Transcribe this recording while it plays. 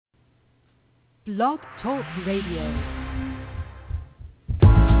Blog Talk Radio.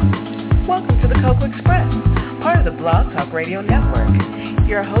 Welcome to the Cocoa Express, part of the Blog Talk Radio Network.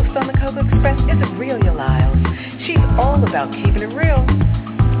 Your host on the Cocoa Express is Aurelia Lyles. She's all about keeping it real.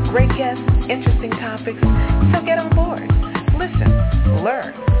 Great guests, interesting topics, so get on board. Listen,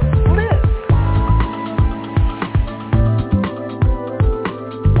 learn, live.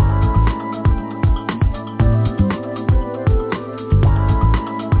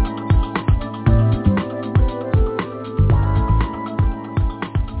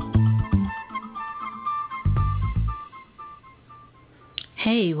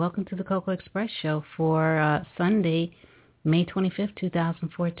 Hey, welcome to the Cocoa Express show for Sunday, May 25th,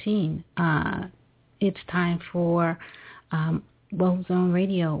 2014. It's time for WealthZone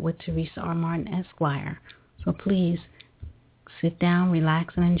Radio with Teresa R. Martin, Esquire. So please sit down,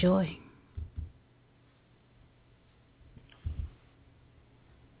 relax, and enjoy.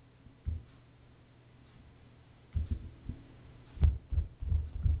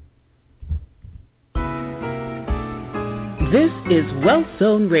 This is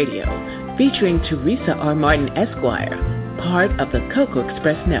WealthZone Radio, featuring Teresa R. Martin, Esquire, part of the Cocoa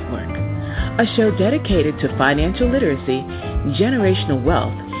Express Network, a show dedicated to financial literacy, generational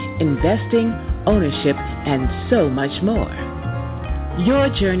wealth, investing, ownership, and so much more. Your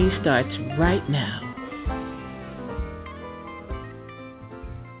journey starts right now.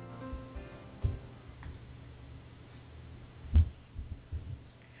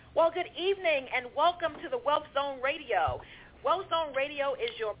 Well, good evening and welcome to the WealthZone Radio. WealthZone Radio is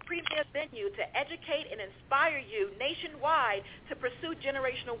your premier venue to educate and inspire you nationwide to pursue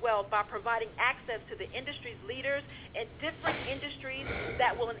generational wealth by providing access to the industry's leaders in different industries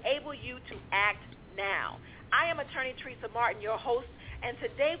that will enable you to act now. I am attorney Teresa Martin, your host, and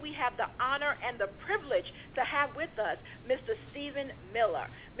today we have the honor and the privilege to have with us Mr. Stephen Miller.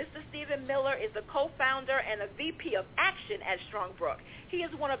 Mr. Stephen Miller is the co-founder and a VP of Action at Strongbrook. He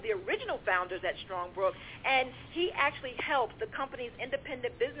is one of the original founders at Strongbrook, and he actually helps the company's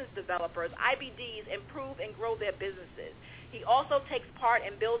independent business developers, IBDs, improve and grow their businesses. He also takes part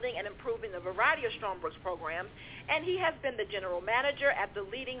in building and improving a variety of Strongbrook's programs, and he has been the general manager at the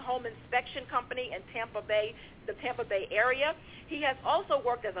leading home inspection company in the Tampa Bay area. He has also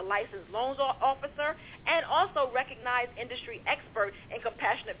worked as a licensed loans officer and also recognized industry expert in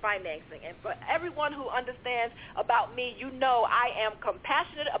compassionate financing. And for everyone who understands about me, you know I am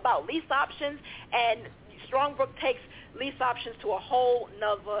compassionate about lease options, and Strongbrook takes lease options to a whole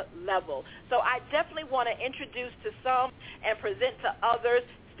nother level. So I definitely want to introduce to some and present to others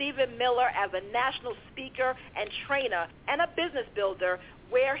Stephen Miller as a national speaker and trainer and a business builder,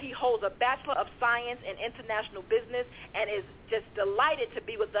 where he holds a Bachelor of Science in International Business, and is just delighted to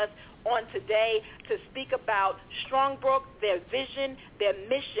be with us on today to speak about Strongbrook, their vision, their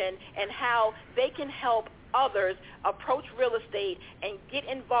mission, and how they can help others approach real estate and get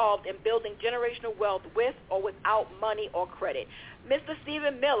involved in building generational wealth with or without money or credit. Mr.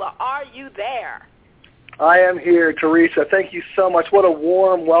 Stephen Miller, are you there? I am here, Teresa. Thank you so much. What a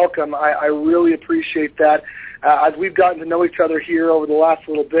warm welcome. I really appreciate that. As we've gotten to know each other here over the last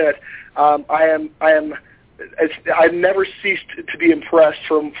little bit, I've never ceased to be impressed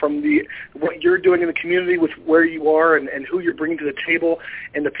from what you're doing in the community with where you are and who you're bringing to the table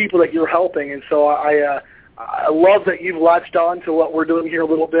and the people that you're helping. And so I love that you've latched on to what we're doing here a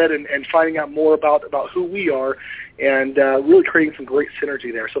little bit and finding out more about who we are and really creating some great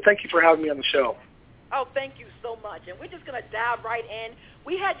synergy there. So thank you for having me on the show. Oh, thank you so much. And we're just going to dive right in.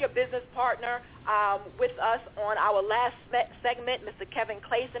 We had your business partner with us on our last segment, Mr. Kevin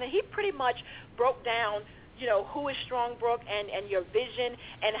Clayson, and he pretty much broke down, who is Strongbrook and your vision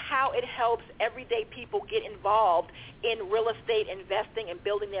and how it helps everyday people get involved in real estate investing and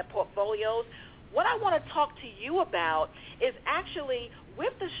building their portfolios. What I want to talk to you about is actually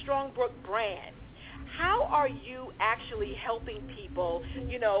with the Strongbrook brand. How are you actually helping people,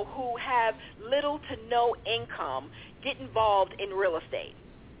 who have little to no income get involved in real estate?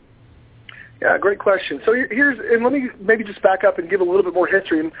 Yeah, great question. So and let me maybe just back up and give a little bit more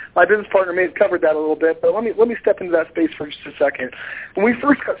history. And my business partner may have covered that a little bit, but let me step into that space for just a second. When we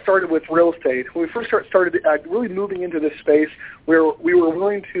first got started with real estate, when we first started really moving into this space where we were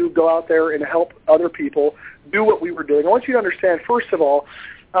willing to go out there and help other people do what we were doing, I want you to understand, first of all,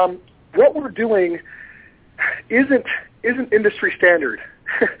 what we're doing isn't industry standard.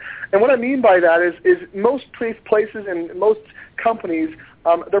 And what I mean by that is most places and most companies,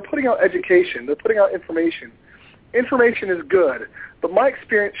 they're putting out education. They're putting out information. Information is good, but my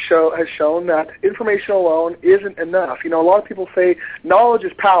experience has shown that information alone isn't enough. A lot of people say knowledge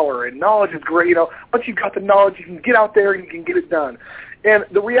is power and knowledge is great. Once you've got the knowledge, you can get out there and you can get it done. And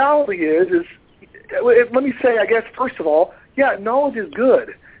the reality is let me say, I guess, first of all, yeah, knowledge is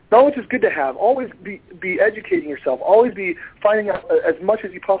good. Knowledge is good to have. Always be educating yourself. Always be finding out as much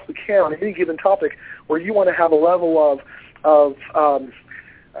as you possibly can on any given topic where you want to have a level of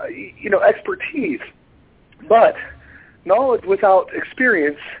expertise. But knowledge without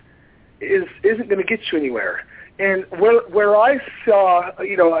experience isn't going to get you anywhere. And where I saw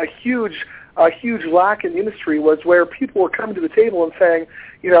a huge lack in the industry was where people were coming to the table and saying,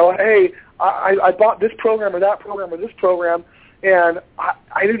 hey, I bought this program or that program or this program, and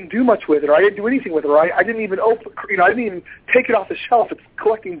I didn't do much with it, or I didn't do anything with it, or I didn't even I didn't even take it off the shelf. It's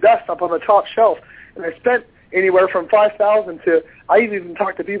collecting dust up on the top shelf, and I spent anywhere from $5,000 to I even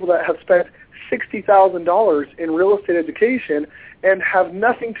talked to people that have spent $60,000 in real estate education and have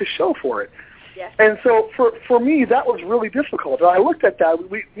nothing to show for it. Yes. And so for me, that was really difficult. And I looked at that.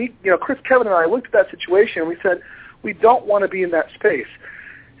 Chris, Kevin, and I looked at that situation, and we said, we don't want to be in that space.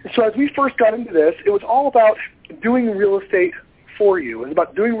 And so as we first got into this, it was all about doing real estate for you. It was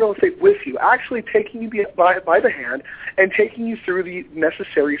about doing real estate with you, actually taking you by the hand and taking you through the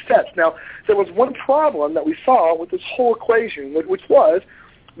necessary steps. Now, there was one problem that we saw with this whole equation, which was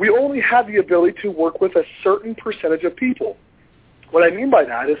we only had the ability to work with a certain percentage of people. What I mean by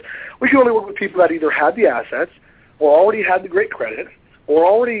that is we can only work with people that either had the assets or already had the great credit or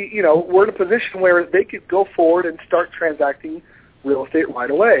already, were in a position where they could go forward and start transacting real estate right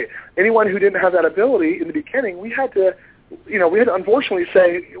away. Anyone who didn't have that ability in the beginning, we had to unfortunately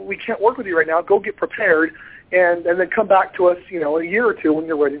say, we can't work with you right now, go get prepared, and then come back to us, in a year or two when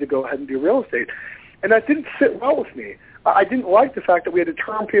you're ready to go ahead and do real estate. And that didn't sit well with me. I didn't like the fact that we had to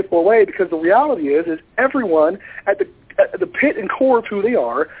turn people away because the reality is everyone at the pit and core of who they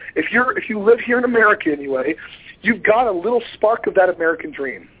are, if you live here in America anyway, you've got a little spark of that American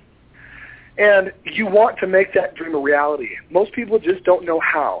dream. And you want to make that dream a reality. Most people just don't know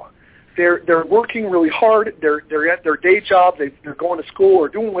how. They're working really hard. They're at their day jobs. They're going to school or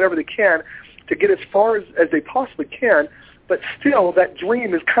doing whatever they can to get as far as they possibly can. But still, that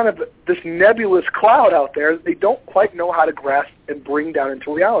dream is kind of this nebulous cloud out there that they don't quite know how to grasp and bring down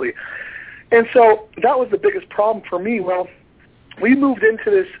into reality. And so that was the biggest problem for me. Well, we moved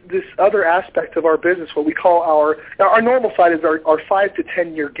into this other aspect of our business, what we call our normal side is our 5 to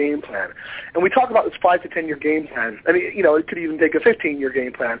 10 year game plan. And we talk about this 5 to 10 year game plan. I mean, it could even take a 15-year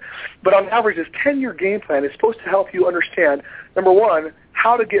game plan. But on average, this 10-year game plan is supposed to help you understand, number one,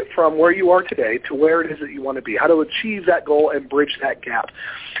 how to get from where you are today to where it is that you want to be, how to achieve that goal and bridge that gap.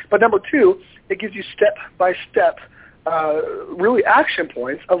 But number two, it gives you step-by-step really action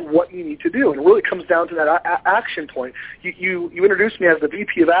points of what you need to do. And it really comes down to that action point. You introduced me as the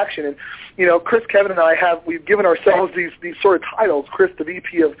VP of Action, and Chris, Kevin, and we've given ourselves these sort of titles. Chris, the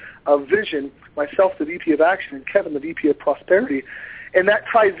VP of Vision, myself, the VP of Action, and Kevin, the VP of Prosperity. And that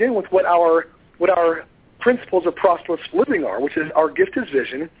ties in with what our principles of prosperous living are, which is our gift is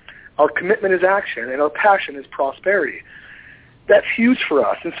vision, our commitment is action, and our passion is prosperity. That's huge for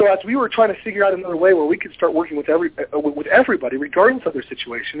us. And so as we were trying to figure out another way where we could start working with everybody, regardless of their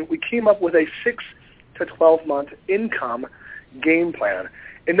situation, we came up with a 6 to 12-month income game plan.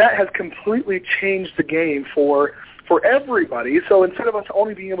 And that has completely changed the game for everybody. So instead of us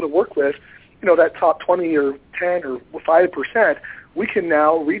only being able to work with, that top 20 or 10 or 5%, we can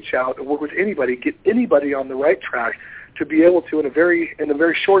now reach out and work with anybody, get anybody on the right track to be able to, in the very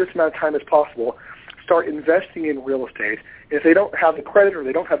shortest amount of time as possible, start investing in real estate. And if they don't have the credit or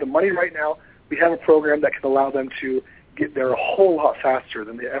they don't have the money right now, we have a program that can allow them to get there a whole lot faster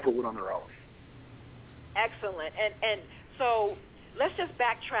than they ever would on their own. Excellent. And so let's just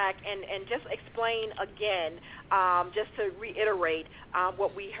backtrack and just explain again, just to reiterate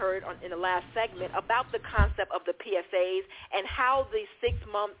what we heard in the last segment about the concept of the PSAs and how the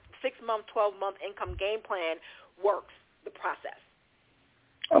 6-month, 12-month income game plan works, the process.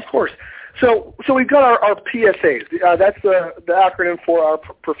 Of course. So we've got our PSAs. That's the acronym for our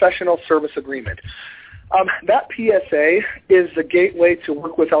Professional Service Agreement. That PSA is the gateway to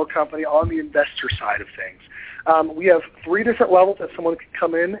work with our company on the investor side of things. We have 3 different levels that someone can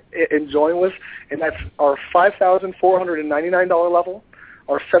come in and join with, and that's our $5,499 level,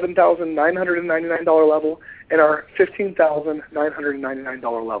 our $7,999 level, and our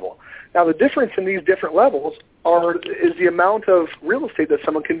 $15,999 level. Now, the difference in these different levels is the amount of real estate that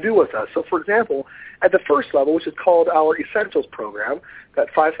someone can do with us. So, for example, at the first level, which is called our Essentials program, that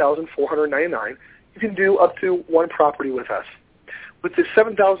 $5,499, you can do up to 1 property with us. With the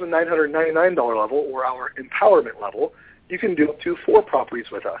 $7,999 level, or our Empowerment level, you can do up to 4 properties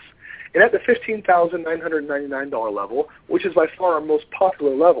with us. And at the $15,999 level, which is by far our most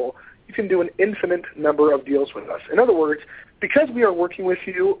popular level, you can do an infinite number of deals with us. In other words, because we are working with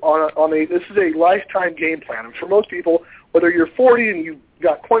you this is a lifetime game plan. And for most people, whether you're 40 and you've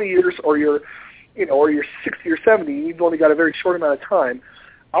got 20 years, or you're 60 or 70, and you've only got a very short amount of time,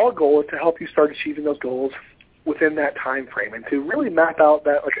 our goal is to help you start achieving those goals within that time frame, and to really map out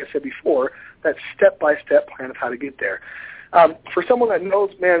that, like I said before, that step-by-step plan of how to get there. For someone that knows,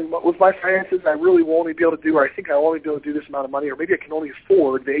 man, with my finances, I really will only be able to do, or I think I will only be able to do this amount of money, or maybe I can only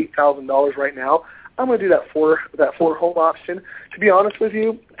afford the $8,000 right now, I'm going to do that four home option. To be honest with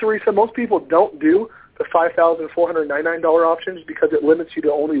you, Teresa, most people don't do the $5,499 options because it limits you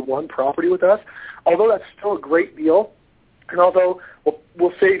to only one property with us. Although that's still a great deal, and although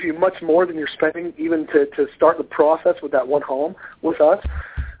we'll save you much more than you're spending even to start the process with that one home with us,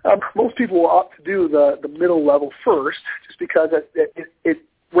 most people will opt to do the middle level first, just because it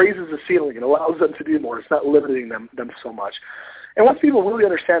raises the ceiling. It allows them to do more. It's not limiting them so much. And once people really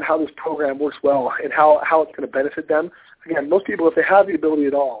understand how this program works well and how it's going to benefit them, again, most people, if they have the ability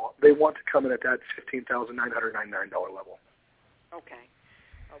at all, they want to come in at that $15,999 level. Okay.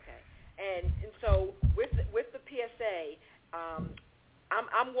 And so with the PSA,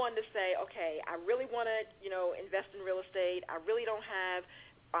 I'm one to say, okay, I really want to invest in real estate. I really don't have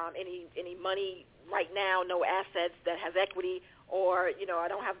any money right now, no assets that has equity, or I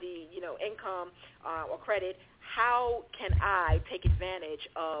don't have the income or credit. How can I take advantage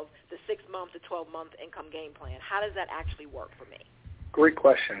of the 6-month to 12-month income game plan? How does that actually work for me? Great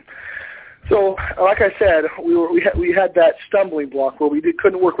question. So, like I said, we had that stumbling block where we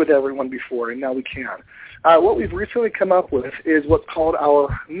couldn't work with everyone before, and now we can. What we've recently come up with is what's called our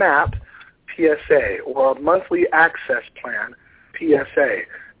MAP PSA, or our Monthly Access Plan PSA.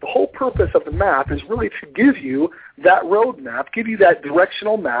 The whole purpose of the MAP is really to give you that roadmap, give you that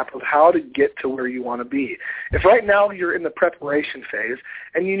directional map of how to get to where you want to be. If right now you're in the preparation phase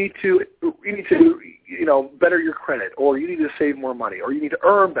and you need to better your credit, or you need to save more money, or you need to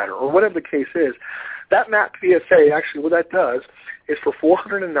earn better, or whatever the case is, that MAP PSA, actually what that does is for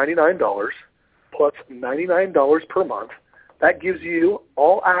 $499 plus $99 per month, that gives you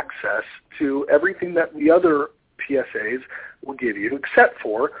all access to everything that the other PSAs will give you, except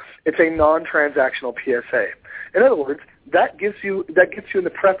for it's a non-transactional PSA. In other words, that gets you in the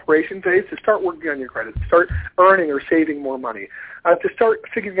preparation phase to start working on your credit, to start earning or saving more money, to start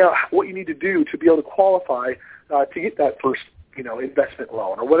figuring out what you need to do to be able to qualify to get that first investment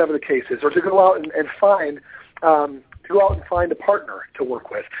loan, or whatever the case is, or to go out and find a partner to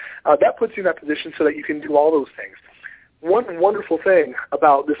work with. That puts you in that position so that you can do all those things. One wonderful thing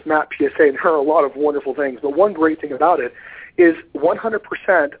about this MAP PSA, and there are a lot of wonderful things, but one great thing about it is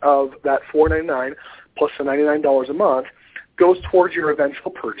 100% of that $499 plus the $99 a month goes towards your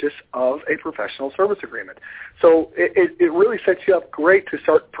eventual purchase of a professional service agreement. So it really sets you up great to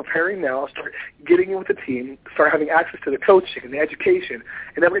start preparing now, start getting in with the team, start having access to the coaching and the education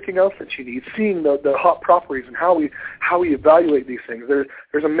and everything else that you need, seeing the hot properties and how we evaluate these things.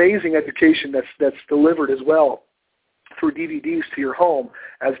 There's amazing education that's delivered as well through DVDs to your home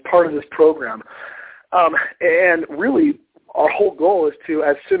as part of this program. And really, our whole goal is to,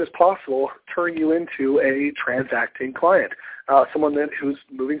 as soon as possible, turn you into a transacting client, someone who's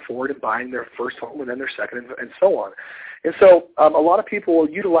moving forward and buying their first home and then their second and so on. And so a lot of people will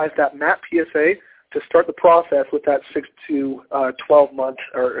utilize that MAP PSA to start the process with that 6 to 12 month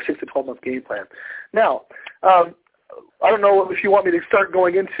game plan. Now, I don't know if you want me to start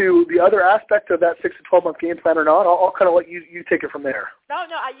going into the other aspect of that 6 to 12 month game plan or not. I'll kind of let you take it from there.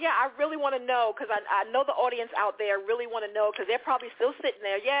 I really want to know, because I know the audience out there really want to know, because they're probably still sitting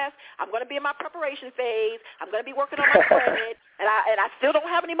there. Yes, I'm going to be in my preparation phase. I'm going to be working on my credit, and I still don't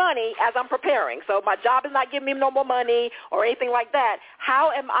have any money as I'm preparing. So my job is not giving me no more money or anything like that.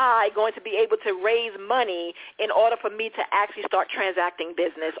 How am I going to be able to raise money in order for me to actually start transacting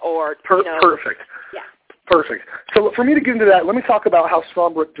business or Perfect. Yeah. Perfect. So for me to get into that, let me talk about how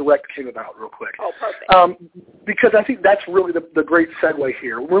Strongbrook Direct came about real quick. Oh, perfect. Because I think that's really the great segue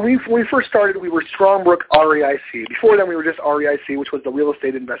here. When we first started, we were Strongbrook REIC. Before then, we were just REIC, which was the Real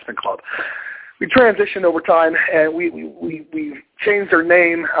Estate Investment Club. We transitioned over time, and we changed our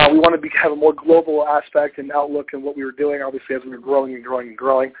name. We wanted to have a more global aspect and outlook in what we were doing, obviously, as we were growing and growing and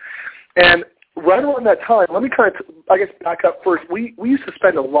growing. And right around that time, let me kind of, back up first. We used to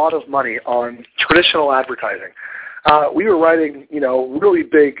spend a lot of money on traditional advertising. We were writing, really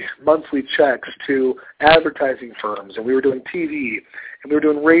big monthly checks to advertising firms, and we were doing TV, and we were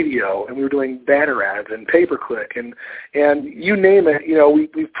doing radio, and we were doing banner ads and pay-per-click, and you name it,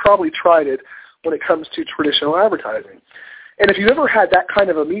 we've probably tried it when it comes to traditional advertising. And if you've ever had that kind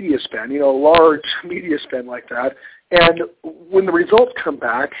of a media spend, large media spend like that, and when the results come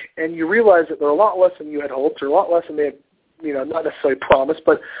back and you realize that they're a lot less than you had hoped or a lot less than they not necessarily promised,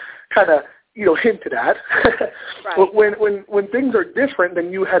 but kind of, hinted at. Right. when things are different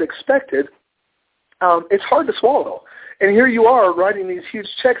than you had expected, it's hard to swallow. And here you are writing these huge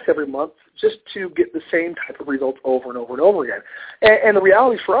checks every month just to get the same type of results over and over and over again. And the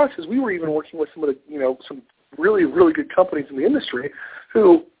reality for us is we were even working with some of the, some really, really good companies in the industry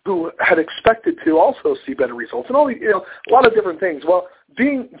who had expected to also see better results, and all a lot of different things. Well,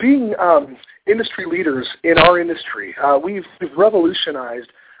 being industry leaders in our industry, we've revolutionized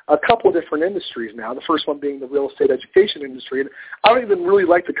a couple of different industries now, the first one being the real estate education industry. And I don't even really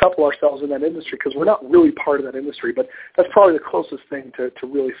like to couple ourselves in that industry because we're not really part of that industry, but that's probably the closest thing to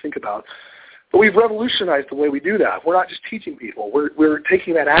really think about. But we've revolutionized the way we do that. We're not just teaching people. We're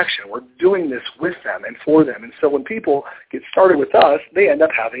taking that action. We're doing this with them and for them. And so when people get started with us, they end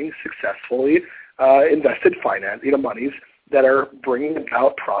up having successfully invested finance, monies that are bringing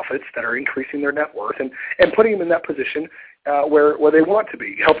about profits, that are increasing their net worth, and putting them in that position where they want to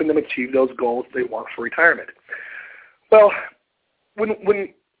be, helping them achieve those goals they want for retirement. Well, when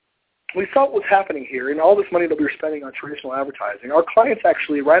we saw what was happening here and all this money that we were spending on traditional advertising, our clients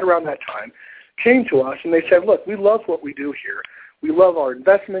actually, right around that time, came to us and they said, look, we love what we do here. We love our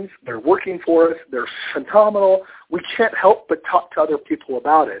investments. They're working for us. They're phenomenal. We can't help but talk to other people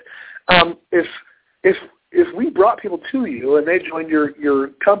about it. If we brought people to you and they joined your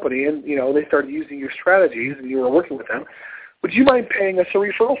company and, they started using your strategies and you were working with them, would you mind paying us a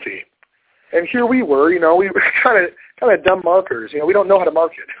referral fee? And here we were, we were kind of dumb marketers. We don't know how to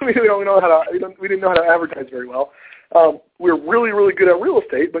market. We didn't know how to advertise very well. We were really, really good at real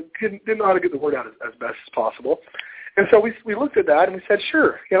estate, but didn't know how to get the word out as best as possible. And so we looked at that and we said,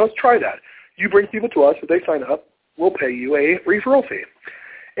 sure, let's try that. You bring people to us, if they sign up, we'll pay you a referral fee.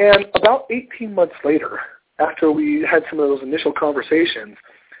 And about 18 months later, after we had some of those initial conversations,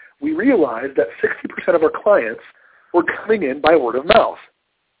 we realized that 60% of our clients were coming in by word of mouth.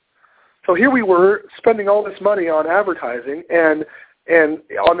 So here we were spending all this money on advertising and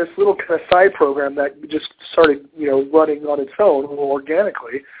on this little kind of side program that just started, running on its own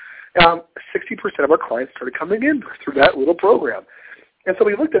organically. 60% of our clients started coming in through that little program. And so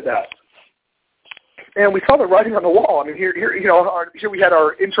we looked at that. And we saw the writing on the wall. I mean, here we had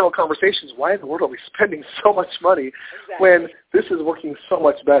our internal conversations. Why in the world are we spending so much money when this is working so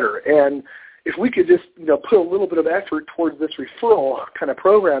much better? And if we could just, put a little bit of effort towards this referral kind of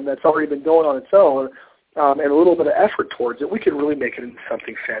program that's already been going on its own, and a little bit of effort towards it, we could really make it into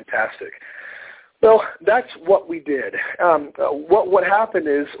something fantastic. Well, that's what we did. What happened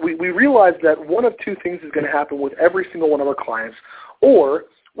is we realized that one of two things is going to happen with every single one of our clients, or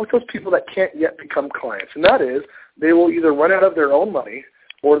with those people that can't yet become clients, and that is they will either run out of their own money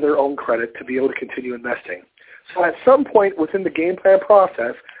or their own credit to be able to continue investing. So at some point within the game plan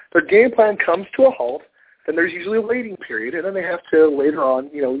process, their game plan comes to a halt, then there's usually a waiting period, and then they have to later on,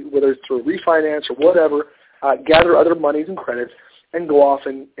 whether it's through a refinance or whatever, gather other monies and credits and go off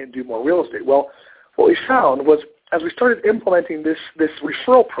and do more real estate. Well, what we found was as we started implementing this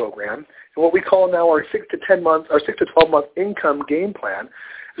referral program, and what we call now our 6 to 12 month income game plan,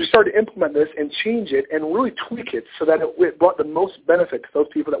 we started to implement this and change it and really tweak it so that it brought the most benefit to those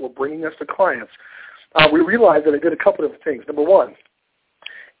people that were bringing us to clients. We realized that it did a couple of things. Number one,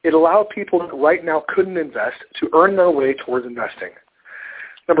 it allowed people that right now couldn't invest to earn their way towards investing.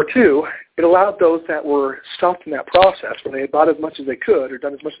 Number two, it allowed those that were stopped in that process when they had bought as much as they could or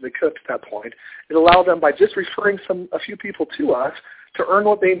done as much as they could to that point, it allowed them by just referring a few people to us to earn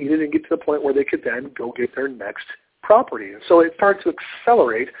what they needed and get to the point where they could then go get their next property. And so it started to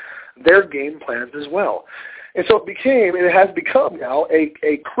accelerate their game plans as well. And so it has become now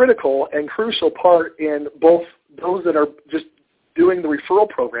a critical and crucial part in both those that are just doing the referral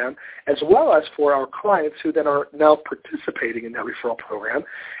program as well as for our clients who then are now participating in that referral program,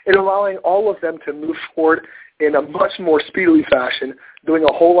 and allowing all of them to move forward in a much more speedily fashion, doing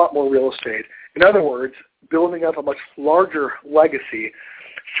a whole lot more real estate. In other words, building up a much larger legacy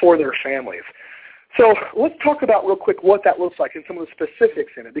for their families. So let's talk about real quick what that looks like and some of the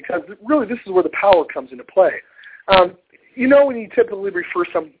specifics in it, because really this is where the power comes into play. When you typically refer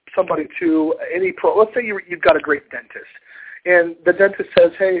somebody to any let's say you've got a great dentist, and the dentist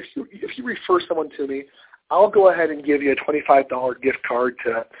says, hey, if you refer someone to me, I'll go ahead and give you a $25 gift card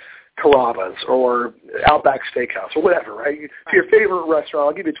to Carrabba's or Outback Steakhouse or whatever, right? To your favorite restaurant,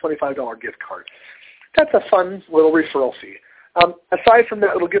 I'll give you a $25 gift card. That's a fun little referral fee. Aside from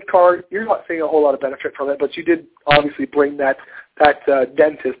that little gift card, you're not seeing a whole lot of benefit from it, but you did obviously bring that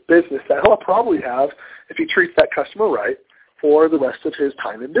dentist business that he'll probably have if he treats that customer right for the rest of his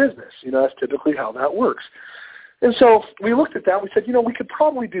time in business. That's typically how that works. And so we looked at that. We said, we could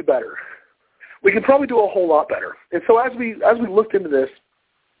probably do better. we can probably do a whole lot better. And so as we looked into this,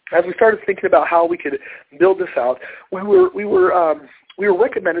 as we started thinking about how we could build this out, we were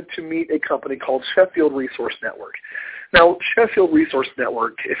recommended to meet a company called Sheffield Resource Network. Now, Sheffield Resource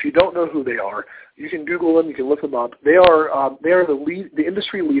Network, if you don't know who they are, you can Google them, you can look them up. They are the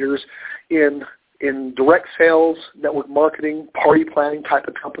industry leaders in direct sales, network marketing, party planning type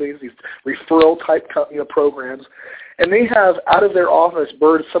of companies, these referral type programs, and they have out of their office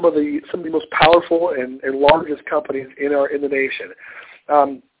birthed some of the most powerful and largest companies in the nation.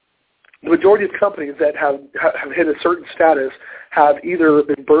 The majority of companies that have hit a certain status have either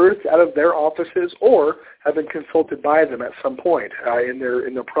been birthed out of their offices or have been consulted by them at some point in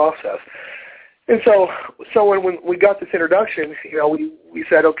their process. And so when we got this introduction, we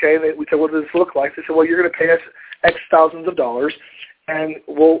said, okay, we said, what does this look like? They said, well, you're going to pay us X thousands of dollars, and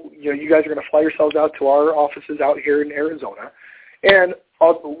you guys are going to fly yourselves out to our offices out here in Arizona. And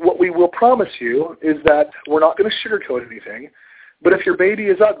what we will promise you is that we're not going to sugarcoat anything. But if your baby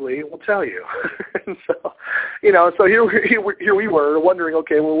is ugly, we'll tell you. So here we were wondering,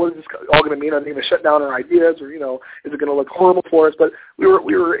 okay, well, what is this all going to mean? Are they going to shut down our ideas, or is it going to look horrible for us? But we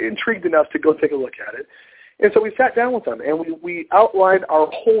were intrigued enough to go take a look at it, and so we sat down with them and we outlined our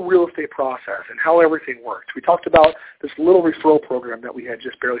whole real estate process and how everything worked. We talked about this little referral program that we had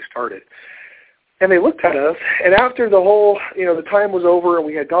just barely started. And they looked at us, and after the whole, the time was over and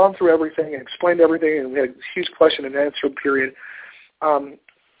we had gone through everything and explained everything, and we had a huge question and answer period.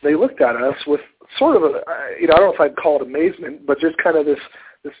 They looked at us with sort of I don't know if I'd call it amazement, but just kind of this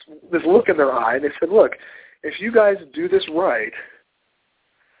look in their eye. And they said, look, if you guys do this right,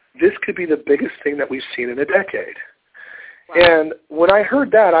 this could be the biggest thing that we've seen in a decade. Wow. And when I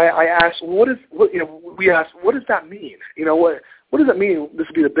heard that, I asked, we asked, what does that mean? What does it mean this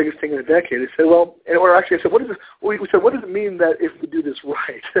would be the biggest thing in a decade? They said, I said, what does it mean that if we do this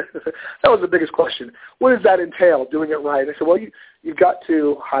right? That was the biggest question. What does that entail, doing it right? And I said, well, you've got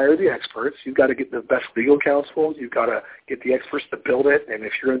to hire the experts. You've got to get the best legal counsel. You've got to get the experts to build it. And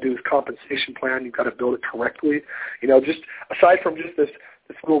if you're going to do this compensation plan, you've got to build it correctly. Just aside from just this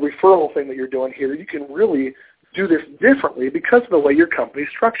little referral thing that you're doing here, you can really do this differently because of the way your company's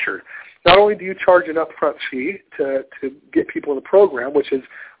structured. Not only do you charge an upfront fee to get people in the program, which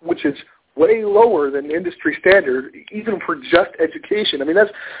is way lower than industry standard, even for just education. I mean,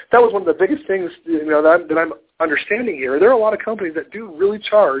 that was one of the biggest things that I'm understanding here. There are a lot of companies that do really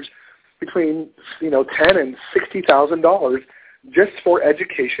charge between $10,000 and $60,000 just for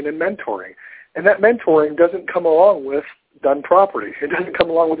education and mentoring, and that mentoring doesn't come along with done property. It doesn't come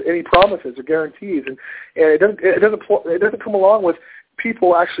along with any promises or guarantees, and it doesn't come along with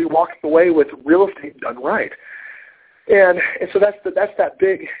people actually walking away with real estate done right. And so that's that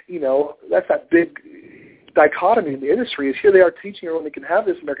big dichotomy in the industry is here they are teaching everyone they can have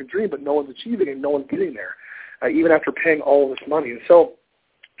this American dream, but no one's achieving it, no one's getting there, even after paying all of this money. And so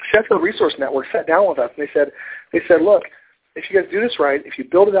Sheffield Resource Network sat down with us and they said, look, if you guys do this right, if you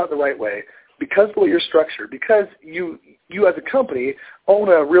build it out the right way, because of the way you're structured, because you as a company own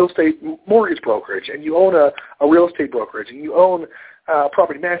a real estate mortgage brokerage, and you own a real estate brokerage, and you own a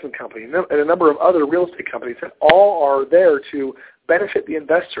property management company, and a number of other real estate companies that all are there to benefit the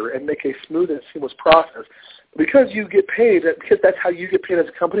investor and make a smooth and seamless process. Because you get paid, because that's how you get paid as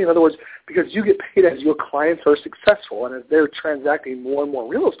a company. In other words, because you get paid as your clients are successful and as they're transacting more and more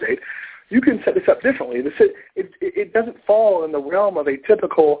real estate, you can set this up differently. It doesn't fall in the realm of a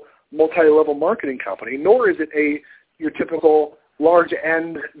typical multi-level marketing company, nor is it your typical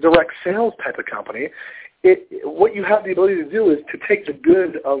large-end direct sales type of company. What you have the ability to do is to take the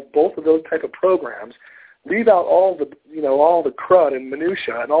good of both of those type of programs, leave out all the crud and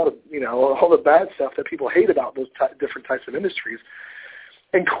minutia and all the bad stuff that people hate about those different types of industries,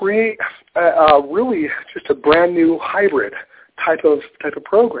 and create really just a brand new hybrid type of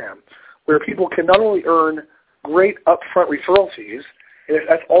program where people can not only earn great upfront referral fees, and if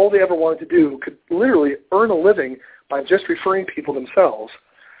that's all they ever wanted to do, could literally earn a living by just referring people themselves.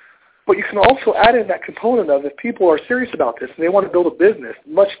 But you can also add in that component of if people are serious about this and they want to build a business,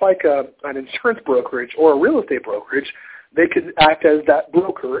 much like an insurance brokerage or a real estate brokerage, they could act as that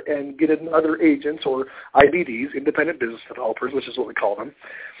broker and get in other agents or IBDs, independent business developers, which is what we call them,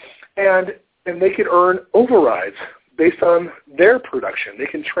 and they could earn overrides based on their production. They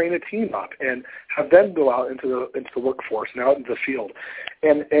can train a team up and have them go out into the workforce and out into the field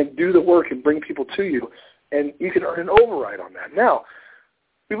and do the work and bring people to you, and you can earn an override on that. Now,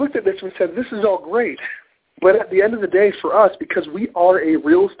 we looked at this and we said, this is all great, but at the end of the day for us, because we are a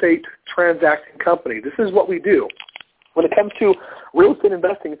real estate transacting company, this is what we do. When it comes to real estate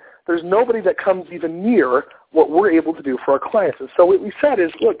investing, there's nobody that comes even near what we're able to do for our clients. And so what we said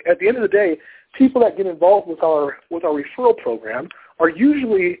is, look, at the end of the day, people that get involved with our referral program are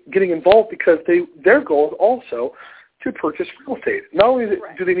usually getting involved because their goal is also to purchase real estate. Not only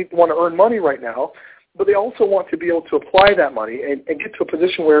do they want to earn money right now, but they also want to be able to apply that money and get to a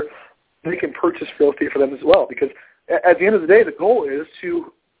position where they can purchase real estate for them as well. Because at the end of the day, the goal is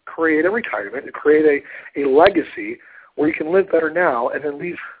to create a retirement, to create a legacy where you can live better now and then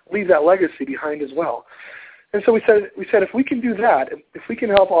leave that legacy behind as well. And so we said if we can do that, if we can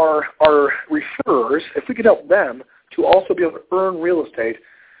help our referrers, if we can help them to also be able to earn real estate,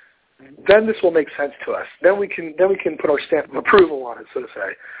 then this will make sense to us. Then we can put our stamp of approval on it, so to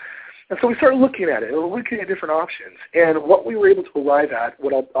say. And so we started looking at it, and we're looking at different options. And what we were able to arrive at,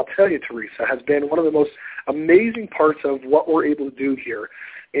 what I'll tell you, Teresa, has been one of the most amazing parts of what we're able to do here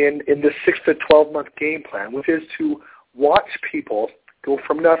in this 6 to 12-month game plan, which is to watch people go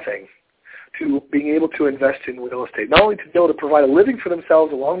from nothing to being able to invest in real estate, not only to be able to provide a living for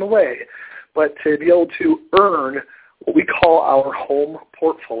themselves along the way, but to be able to earn what we call our home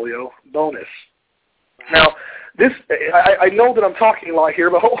portfolio bonus. Now, I know that I'm talking a lot here,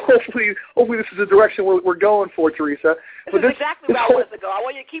 but hopefully this is the direction we're going for, Teresa. This is exactly where I want to go. I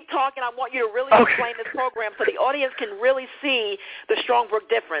want you to keep talking. I want you to really explain this program so the audience can really see the Strongbrook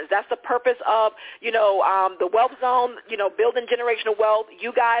difference. That's the purpose of, the Wealth Zone, building generational wealth.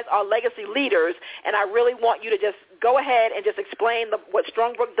 You guys are legacy leaders, and I really want you to just go ahead and just explain what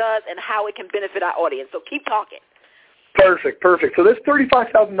Strongbrook does and how it can benefit our audience. So keep talking. Perfect. So this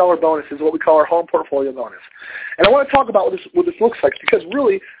 $35,000 bonus is what we call our home portfolio bonus. And I want to talk about what this looks like, because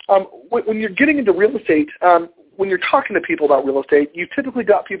really, when you're getting into real estate, when you're talking to people about real estate, you typically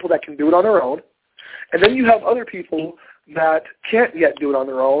got people that can do it on their own, and then you have other people that can't yet do it on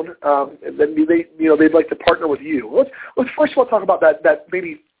their own. And then they'd like to partner with you. Let's first of all talk about that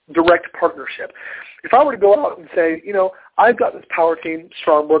maybe direct partnership. If I were to go out and say, I've got this power team,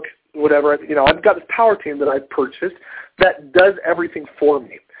 Strongbrook, whatever, I've got this power team that I've purchased that does everything for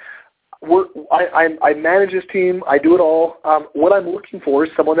me. I manage this team. I do it all. What I'm looking for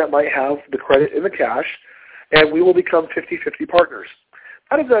is someone that might have the credit and the cash, and we will become 50-50 partners.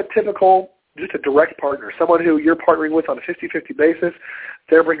 That is a typical, just a direct partner, someone who you're partnering with on a 50-50 basis.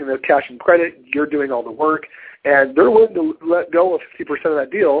 They're bringing the cash and credit. You're doing all the work, and they're willing to let go of 50% of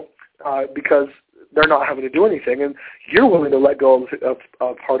that deal because they're not having to do anything, and you're willing to let go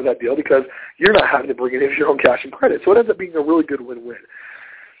of part of that deal because you're not having to bring in your own cash and credit. So it ends up being a really good win-win.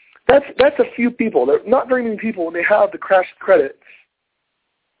 That's a few people. They're not very many people, when they have the cash and credit,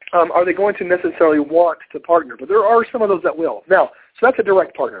 are they going to necessarily want to partner. But there are some of those that will. Now, so that's a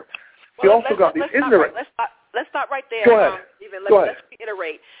direct partner. We also got these indirect. Let's stop right there. Go ahead. Let's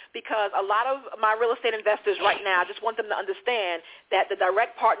reiterate, because a lot of my real estate investors right now, I just want them to understand that the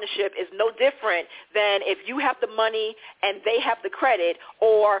direct partnership is no different than if you have the money and they have the credit,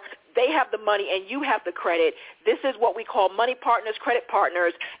 or they have the money and you have the credit. This is what we call money partners, credit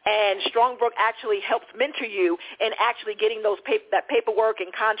partners, and Strongbrook actually helps mentor you in actually getting that paperwork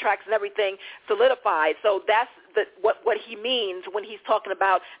and contracts and everything solidified. So that's what he means when he's talking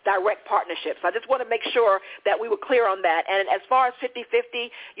about direct partnerships. I just want to make sure that we were clear on that. And as far as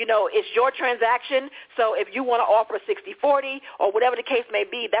 50-50, it's your transaction. So if you want to offer 60-40 or whatever the case may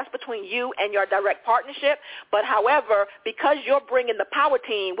be, that's between you and your direct partnership. But however, because you're bringing the power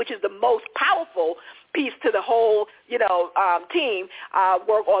team, which is the most powerful piece to the whole, team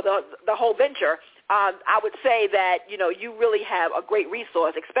work or the whole venture, I would say that, you really have a great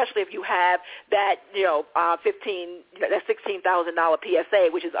resource, especially if you have that, that $16,000 PSA,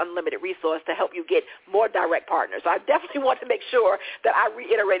 which is unlimited resource to help you get more direct partners. So I definitely want to make sure that I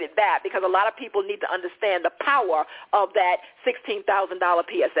reiterated that, because a lot of people need to understand the power of that $16,000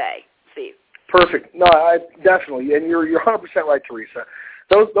 PSA. Steve. Perfect. No, definitely. And you're 100% right, Teresa.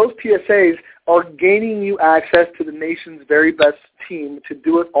 Those PSAs are gaining you access to the nation's very best team to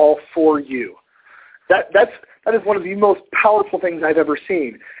do it all for you. That is one of the most powerful things I've ever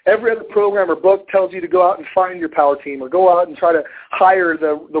seen. Every other program or book tells you to go out and find your power team, or go out and try to hire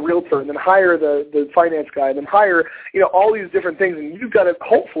the realtor, and then hire the finance guy, and then hire all these different things. And you've got to,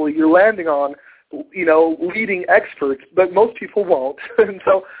 hopefully you're landing on leading experts, but most people won't. And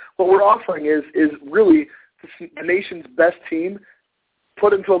so what we're offering is really the nation's best team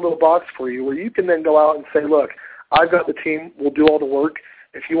put into a little box for you, where you can then go out and say, look, I've got the team, we'll do all the work.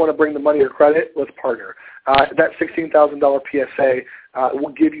 If you want to bring the money or credit, let's partner. That $16,000 PSA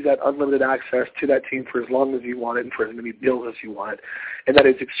will give you that unlimited access to that team for as long as you want it and for as many deals as you want, and that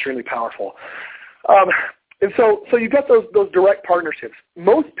is extremely powerful. And so you've got those direct partnerships.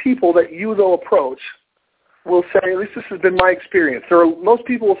 Most people that you, though, approach will say, at least this has been my experience, most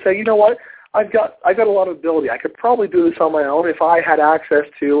people will say, you know what, I've got a lot of ability. I could probably do this on my own if I had access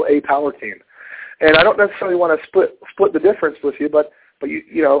to a power team. And I don't necessarily want to split the difference with you, but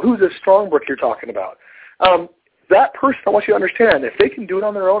you know, who's this strong brick you're talking about? That person, I want you to understand, if they can do it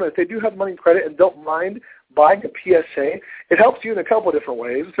on their own, if they do have money and credit and don't mind buying a PSA, it helps you in a couple of different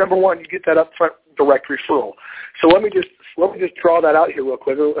ways. Number one, you get that upfront direct referral. So let me just draw that out here real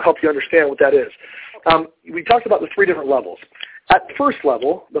quick. It'll help you understand what that is. We talked about the three different levels. At the first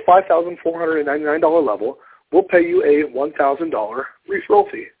level, the $5,499 level, we'll pay you a $1,000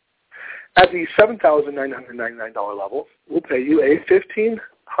 referral fee. At the $7,999 level, we'll pay you a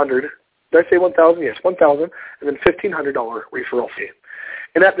 $1,500. Did I say 1,000? Yes, 1,000, and then $1,500 referral fee.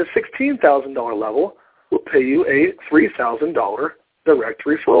 And at the $16,000 level, we'll pay you a $3,000 direct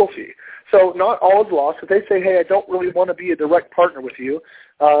referral fee. So not all is lost. If they say, hey, I don't really want to be a direct partner with you,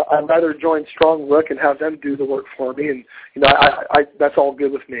 I'd rather join Strong Rook and have them do the work for me, and you know, I that's all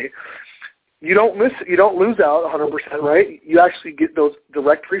good with me. You don't lose out 100%, right? You actually get those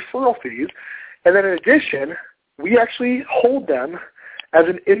direct referral fees, and then in addition, we actually hold them as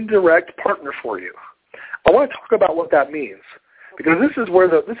an indirect partner for you. I want to talk about what that means, because this is where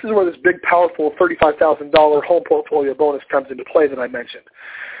this big, powerful $35,000 home portfolio bonus comes into play that I mentioned.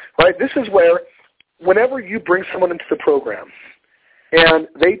 Right? This is where, whenever you bring someone into the program and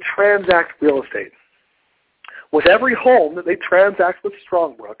they transact real estate, with every home that they transact with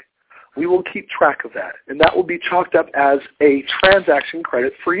Strongbrook, we will keep track of that, and that will be chalked up as a transaction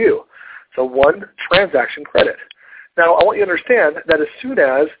credit for you. So one transaction credit. Now, I want you to understand that as soon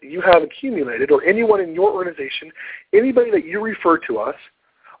as you have accumulated, or anyone in your organization, anybody that you refer to us,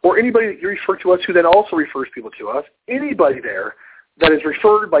 or anybody that you refer to us who then also refers people to us, anybody there that is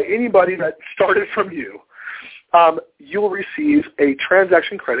referred by anybody that started from you, you will receive a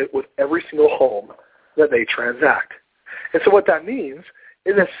transaction credit with every single home that they transact. And so what that means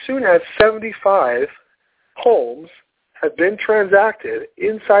is as soon as 75 homes have been transacted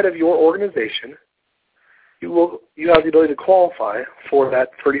inside of your organization, you have the ability to qualify for that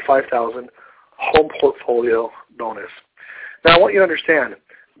 $35,000 home portfolio bonus. Now, I want you to understand,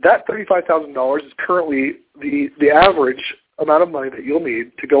 that $35,000 is currently the average amount of money that you'll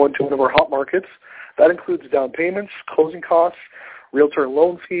need to go into one of our hot markets. That includes down payments, closing costs, realtor and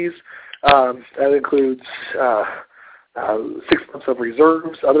loan fees. That includes 6 months of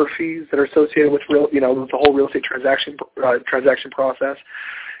reserves, other fees that are associated with with the whole real estate transaction process.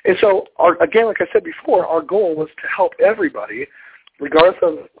 And so, again, like I said before, our goal was to help everybody, regardless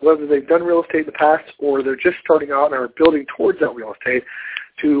of whether they've done real estate in the past or they're just starting out and are building towards that real estate,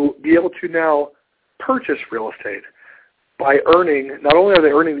 to be able to now purchase real estate by earning, not only are they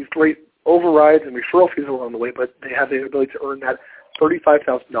earning these great overrides and referral fees along the way, but they have the ability to earn that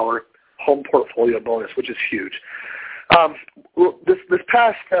 $35,000 home portfolio bonus, which is huge. This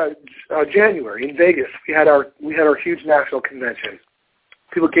past January in Vegas, we had our huge national convention.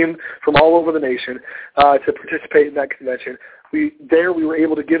 People came from all over the nation to participate in that convention. We were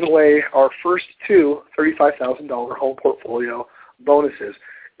able to give away our first two $35,000 home portfolio bonuses.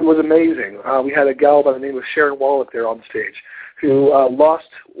 It was amazing. We had a gal by the name of Sharon Wallach there on stage who lost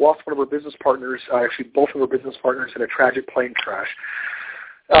one of her business partners, actually both of her business partners, in a tragic plane crash.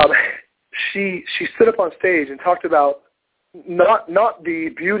 She stood up on stage and talked about not the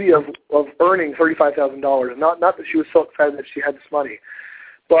beauty of earning $35,000, not that she was so excited that she had this money,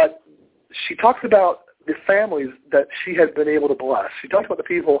 but she talked about the families that she had been able to bless. She talked about the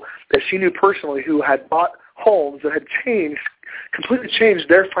people that she knew personally who had bought homes that had completely changed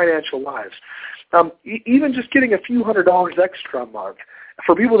their financial lives. Even just getting a few $100s extra a month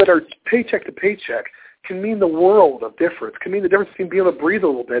for people that are paycheck to paycheck can mean the world of difference, can mean the difference between being able to breathe a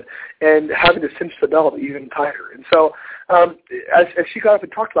little bit and having to cinch the belt even tighter. And so as she got up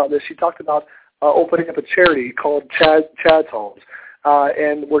and talked about this, she talked about opening up a charity called Chad's Homes,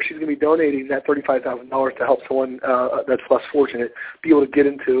 and where she's going to be donating that $35,000 to help someone that's less fortunate be able to get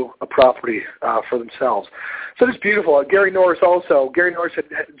into a property for themselves. So it's beautiful. Gary Norris had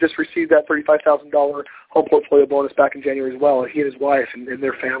just received that $35,000 home portfolio bonus back in January as well. He and his wife and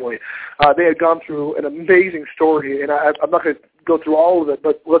their family. They had gone through an amazing story, and I'm not going to go through all of it,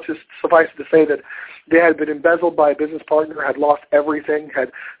 but let's just suffice it to say that they had been embezzled by a business partner, had lost everything,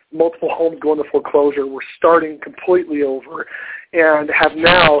 had multiple homes go into foreclosure, were starting completely over, and have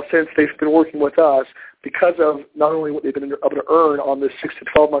now, since they've been working with us, because of not only what they've been able to earn on this 6 to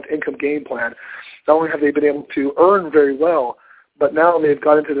 12-month income game plan, not only have they been able to earn very well, but now they've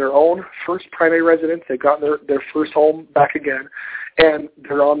got into their own first primary residence, they've gotten their first home back again, and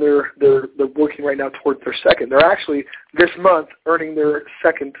they're working right now towards their second. They're actually, this month, earning their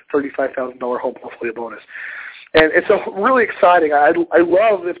second $35,000 home portfolio bonus. And it's really exciting. I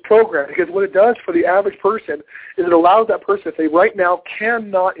love this program because what it does for the average person is it allows that person, if they right now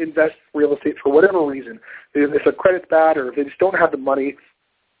cannot invest in real estate for whatever reason, if their credit's bad or if they just don't have the money,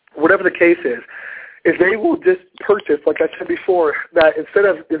 whatever the case is they will just purchase, like I said before, that instead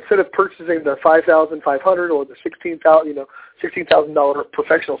of purchasing the $5,500 or the $16,000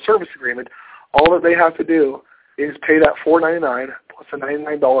 professional service agreement, all that they have to do is pay that $499 plus a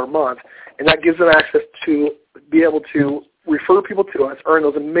 $99 a month, and that gives them access to be able to refer people to us, earn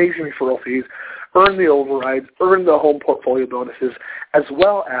those amazing referral fees, earn the overrides, earn the home portfolio bonuses, as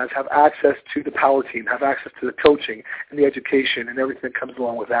well as have access to the power team, have access to the coaching and the education and everything that comes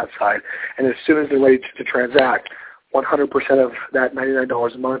along with that side. And as soon as they're ready to transact, 100% of that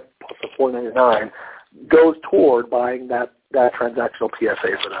 $99 a month plus the $499 goes toward buying that transactional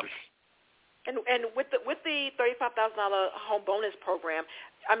PSA for them. And with the $35,000 home bonus program,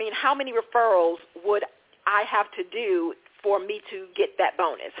 I mean, how many referrals would I have to do for me to get that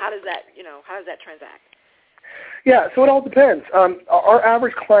bonus? How does that transact? Yeah, so it all depends. Our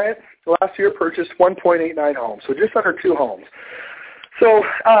average client last year purchased 1.89 homes, so just under 2 homes. So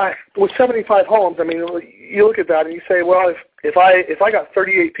with 75 homes, I mean, you look at that and you say, well, if I got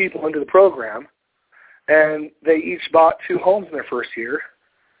 38 people into the program and they each bought 2 homes in their first year,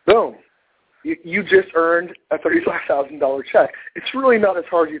 boom. You just earned a $35,000 check. It's really not as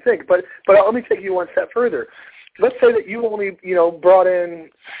hard as you think. But let me take you one step further. Let's say that you only brought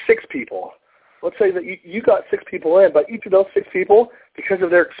in 6 people. Let's say that you got 6 people in, but each of those 6 people, because of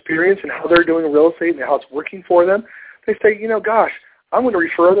their experience and how they're doing real estate and how it's working for them, they say, gosh, I'm going to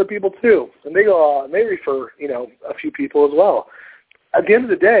refer other people too. And they go and they refer a few people as well. At the end of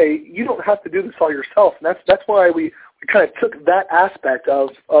the day, you don't have to do this all yourself, and that's why we kind of took that aspect of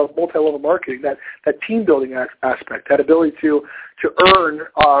multi-level marketing, that team building aspect, that ability to earn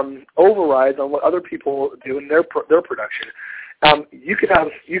overrides on what other people do in their production. You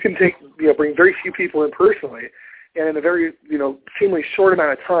can bring very few people in personally, and in a very seemingly short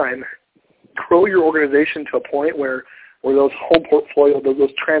amount of time, grow your organization to a point where those home portfolio,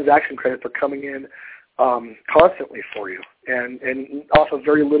 those transaction credits are coming in constantly for you, and off of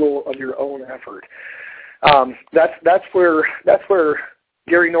very little of your own effort. That's where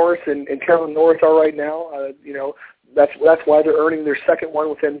Gary Norris and Carolyn Norris are right now. That's why they're earning their second one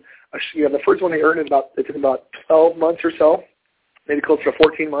within the first one they earned in about 12 months or so, maybe closer to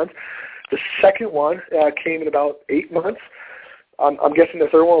 14 months. The second one came in about 8 months. I'm guessing the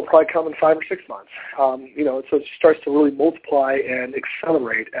third one will probably come in 5 or 6 months. So it starts to really multiply and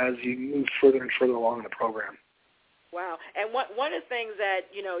accelerate as you move further and further along in the program. Wow. And one of the things that,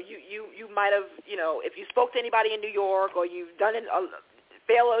 you might have, if you spoke to anybody in New York or you've done a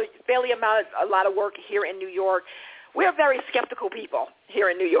lot of work here in New York, we're very skeptical people here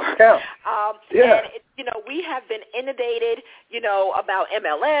in New York. Yeah. And, we have been inundated, about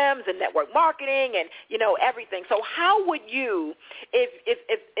MLMs and network marketing and, everything. So how would you,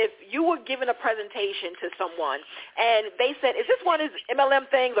 if you were given a presentation to someone and they said, is this one of MLM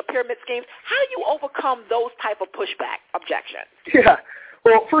things or pyramid schemes, how do you overcome those type of pushback objections? Yeah.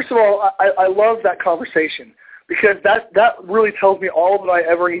 Well, first of all, I love that conversation, because that really tells me all that I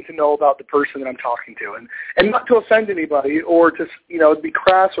ever need to know about the person that I'm talking to, and not to offend anybody or to be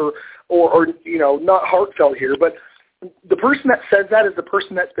crass or not heartfelt here, but the person that says that is the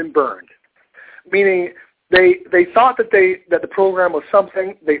person that's been burned, meaning they thought that the program was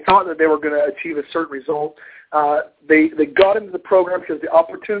something, they thought that they were going to achieve a certain result, they got into the program because the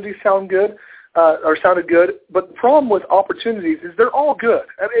opportunities sounded good, but the problem with opportunities is they're all good.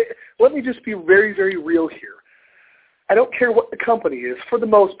 I mean, let me just be very, very real here. I don't care what the company is, for the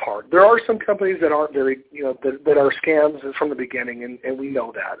most part. There are some companies that aren't very, that are scams from the beginning, and we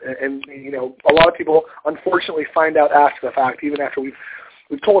know that. And a lot of people, unfortunately, find out after the fact, even after we've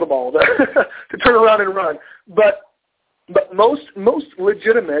told them all to turn around and run. But most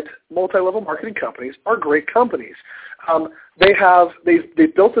legitimate multi-level marketing companies are great companies.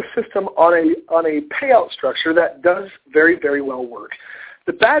 They've built a system on a payout structure that does very, very well work.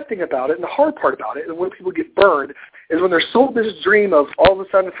 The bad thing about it and the hard part about it, and when people get burned, is when they're sold this dream of all of a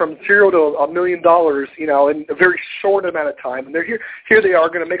sudden from $0 to $1 million, in a very short amount of time, and they're here they are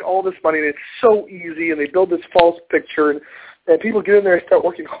going to make all this money, and it's so easy, and they build this false picture, and people get in there and start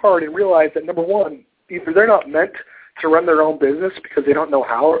working hard and realize that, number one, either they're not meant to run their own business because they don't know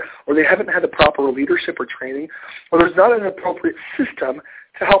how, or they haven't had the proper leadership or training, or there's not an appropriate system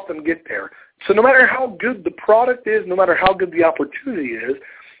to help them get there. So no matter how good the product is, no matter how good the opportunity is,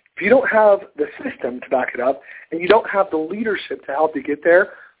 if you don't have the system to back it up and you don't have the leadership to help you get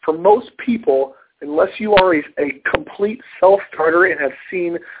there, for most people, unless you are a complete self-starter and have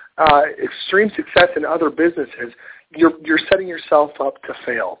seen extreme success in other businesses, you're setting yourself up to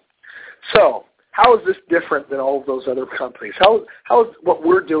fail. So how is this different than all of those other companies? How is what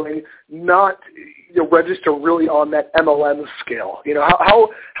we're doing not register really on that MLM scale? How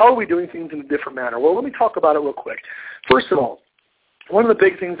are we doing things in a different manner? Well, let me talk about it real quick. First of all, one of the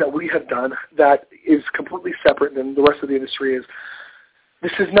big things that we have done that is completely separate than the rest of the industry is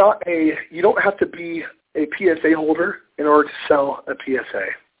this is not you don't have to be a PSA holder in order to sell a PSA.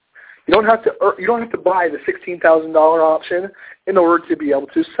 You don't have to buy the $16,000 option in order to be able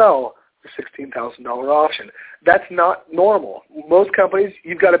to sell the $16,000 option. That's not normal. Most companies,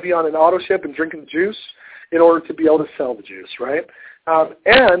 you've got to be on an auto ship and drinking the juice in order to be able to sell the juice, right?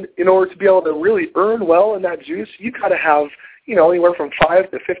 And in order to be able to really earn well in that juice, you've got to have anywhere from 5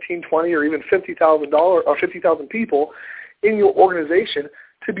 to 15, 20, or even $50,000 or 50,000 people in your organization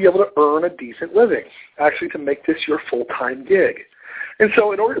to be able to earn a decent living, actually to make this your full-time gig. And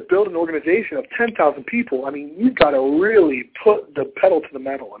so in order to build an organization of 10,000 people, you've got to really put the pedal to the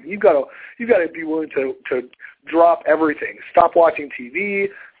metal. You've got to be willing to drop everything. Stop watching TV,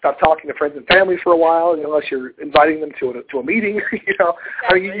 stop talking to friends and family for a while, unless you're inviting them to a meeting.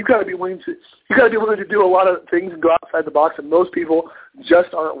 You've got to be willing to do a lot of things and go outside the box that most people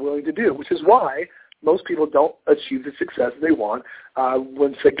just aren't willing to do, which is why most people don't achieve the success they want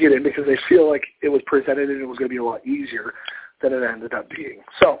once they get in, because they feel like it was presented and it was going to be a lot easier than it ended up being.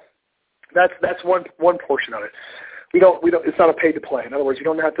 So that's one portion of it. We don't. It's not a pay to play. In other words, you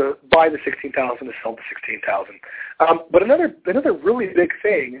don't have to buy the $16,000 to sell the $16,000. But another really big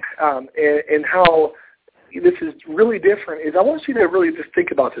thing, and how this is really different, is I want you to really just think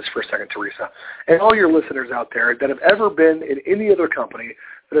about this for a second, Teresa, and all your listeners out there that have ever been in any other company,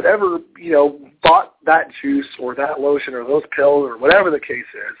 that have ever bought that juice or that lotion or those pills or whatever the case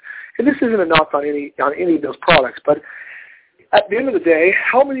is. And this isn't a knock on any of those products, but at the end of the day,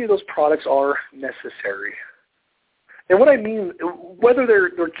 how many of those products are necessary? And what I mean, whether they're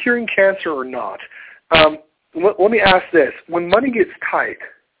curing cancer or not, let me ask this. When money gets tight,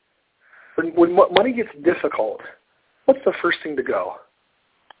 when money gets difficult, what's the first thing to go?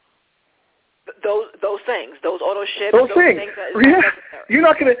 Those things, those auto ships, those things that is necessary. You're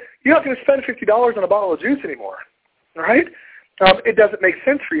not going to spend $50 on a bottle of juice anymore, right? It doesn't make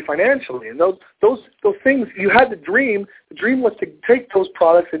sense for you financially. And those things, you had the dream. The dream was to take those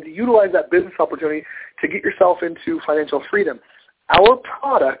products and to utilize that business opportunity to get yourself into financial freedom. Our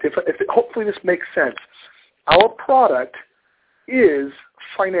product, hopefully this makes sense, our product is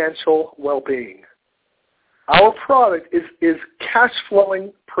financial well-being. Our product is cash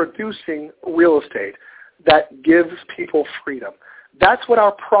flowing, producing real estate that gives people freedom. That's what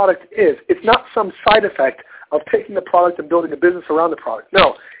our product is. It's not some side effect of taking the product and building a business around the product.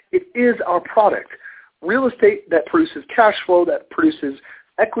 No, it is our product. Real estate that produces cash flow, that produces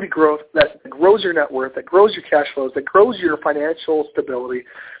equity growth, that grows your net worth, that grows your cash flows, that grows your financial stability,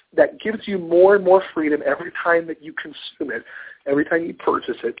 that gives you more and more freedom every time that you consume it, every time you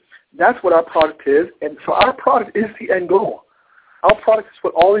purchase it. That's what our product is, and so our product is the end goal. Our product is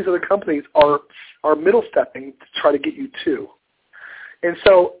what all these other companies are middle stepping to try to get you to. And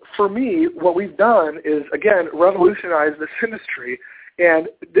so for me, what we've done is, again, revolutionize this industry. And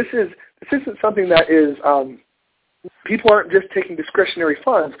this isn't something that is people aren't just taking discretionary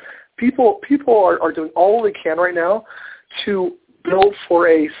funds. People are doing all they can right now to build for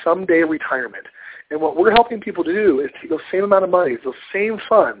a someday retirement. And what we're helping people to do is take those same amount of money, those same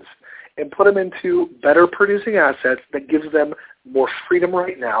funds, and put them into better producing assets that gives them more freedom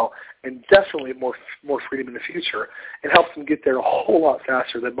right now and definitely more freedom in the future, and helps them get there a whole lot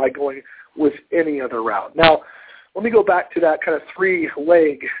faster than by going with any other route. Now, let me go back to that kind of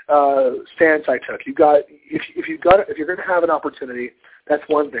three-leg stance I took. If you're going to have an opportunity, that's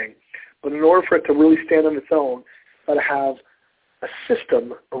one thing. But in order for it to really stand on its own, you've got to have a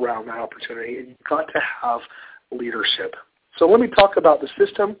system around that opportunity, and you've got to have leadership. So let me talk about the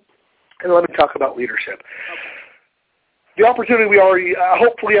system, and let me talk about leadership. Okay. The opportunity we already,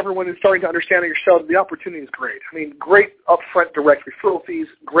 hopefully everyone is starting to understand it yourself. The opportunity is great. I mean, great upfront direct referral fees,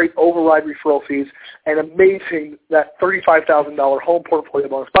 great override referral fees, and amazing that $35,000 home portfolio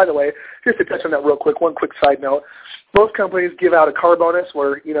bonus. By the way, just to touch on that real quick, one quick side note. Most companies give out a car bonus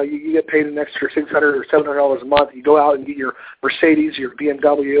where, you get paid an extra $600 or $700 a month. You go out and get your Mercedes, your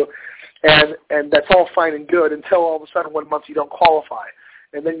BMW, and that's all fine and good until all of a sudden 1 month you don't qualify.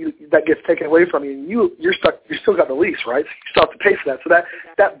 And then that gets taken away from you, and you're stuck. You still got the lease, right? So you still have to pay for that. So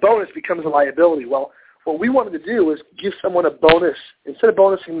that bonus becomes a liability. Well, what we wanted to do is give someone a bonus. Instead of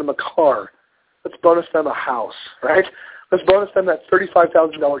bonusing them a car, let's bonus them a house, right? let's bonus them that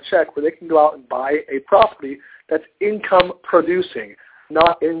 $35,000 check where they can go out and buy a property that's income producing,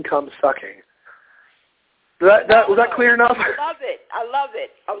 not income sucking. Was that clear enough? I love it.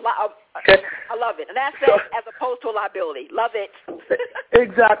 Okay. I love it. And that's as opposed to a liability. Love it.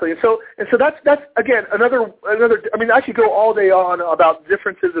 Exactly. And so that's again another. I mean, I could go all day on about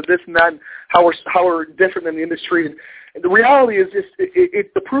differences of this and that, and how we're different than the industry. And the reality is just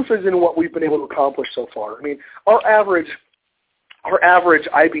the proof is in what we've been able to accomplish so far. I mean, our average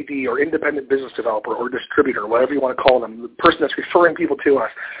IBD or independent business developer or distributor, whatever you want to call them, the person that's referring people to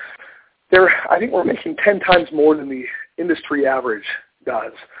us, I think we're making 10 times more than the industry average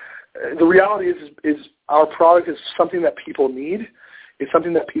does. The reality is our product is something that people need. It's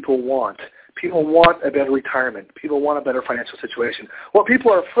something that people want. People want a better retirement. People want a better financial situation. What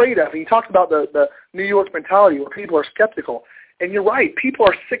people are afraid of, and you talked about the New York mentality where people are skeptical, and you're right, people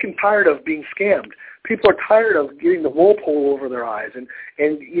are sick and tired of being scammed. People are tired of getting the wool pulled over their eyes and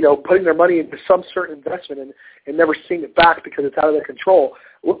putting their money into some certain investment and never seeing it back because it's out of their control.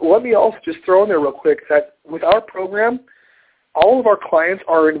 Let me also just throw in there real quick that with our program, all of our clients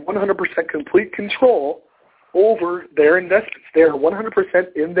are in 100% complete control over their investments. They are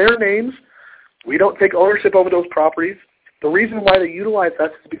 100% in their names. We don't take ownership over those properties. The reason why they utilize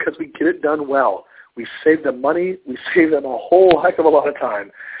us is because we get it done well. We save them money. We save them a whole heck of a lot of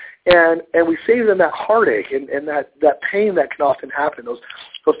time. And we save them that heartache and that pain that can often happen, those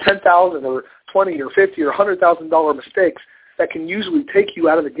 $10,000 or $20 or $50 or $100,000 mistakes that can usually take you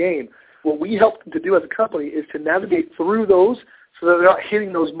out of the game. What we help them to do as a company is to navigate through those so that they're not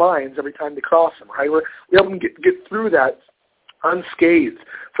hitting those mines every time they cross them, right? We help them get through that unscathed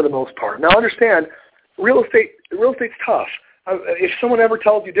for the most part. Now, understand, real estate's tough. If someone ever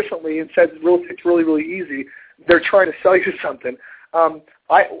tells you differently and says real estate's really, really easy, they're trying to sell you something. I'm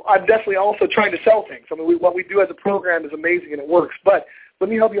definitely also trying to sell things. I mean, what we do as a program is amazing and it works. But let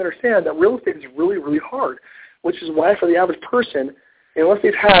me help you understand that real estate is really, really hard, which is why for the average person, unless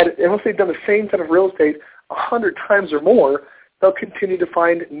they've done the same kind of real estate 100 times or more, they'll continue to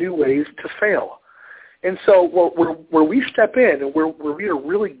find new ways to fail. And so where we step in and where we are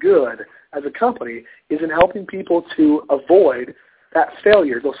really good as a company is in helping people to avoid that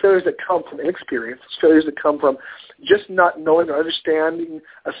failure, those failures that come from inexperience, those failures that come from just not knowing or understanding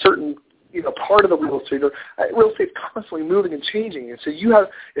a certain part of the real estate. Real estate's constantly moving and changing, and so if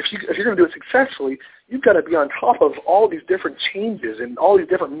you're going to do it successfully, you've got to be on top of all these different changes and all these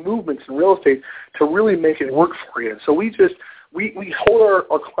different movements in real estate to really make it work for you. And so we hold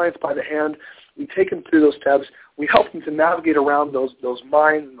our clients by the hand. We take them through those steps. We help them to navigate around those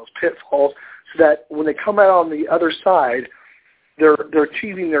mines and those pitfalls so that when they come out on the other side, they're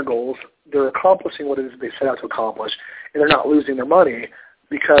achieving their goals, they're accomplishing what it is they set out to accomplish, and they're not losing their money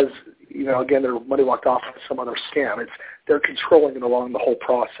because, again, their money walked off with some other scam. They're controlling it along the whole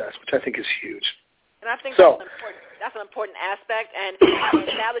process, which I think is huge. And I think that's an important aspect. And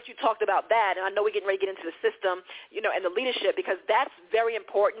now that you talked about that, and I know we're getting ready to get into the system, and the leadership, because that's very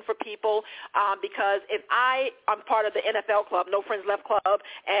important for people. Because if I'm part of the NFL club, No Friends Left Club,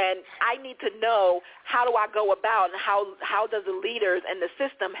 and I need to know how do I go about and how does the leaders and the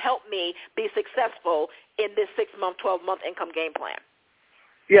system help me be successful in this 6-month, 12-month income game plan.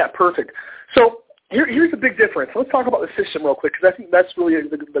 Yeah, perfect. So here's the big difference. Let's talk about the system real quick because I think that's really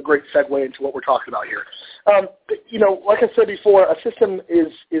the great segue into what we're talking about here. Like I said before, a system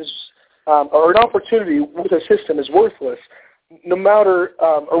or an opportunity with a system is worthless no matter,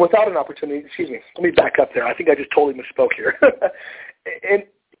 or without an opportunity, excuse me, let me back up there. I think I just totally misspoke here.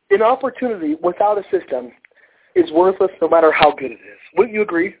 An opportunity without a system is worthless no matter how good it is. Wouldn't you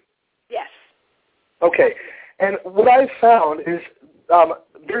agree? Yes. Okay. And what I've found is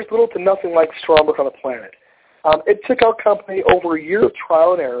there's little to nothing like Strongbook on the planet. It took our company over a year of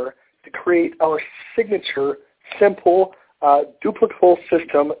trial and error to create our signature, simple, duplicable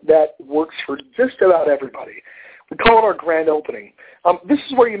system that works for just about everybody. We call it our grand opening. This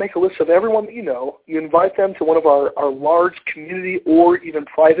is where you make a list of everyone that you know. You invite them to one of our large community or even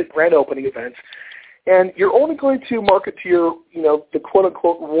private grand opening events. And you're only going to market to your, the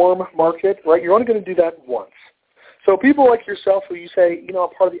quote-unquote warm market, right? You're only going to do that once. So people like yourself who you say, I'm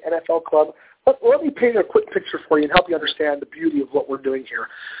part of the NFL club, let me paint a quick picture for you and help you understand the beauty of what we're doing here.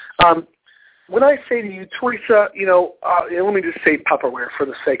 When I say to you, Teresa, let me just say Tupperware for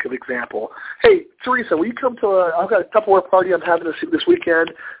the sake of example. Hey, Teresa, will you come to I've got a Tupperware party I'm having this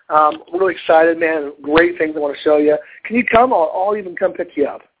weekend. I'm really excited, man. Great things I want to show you. Can you come? I'll even come pick you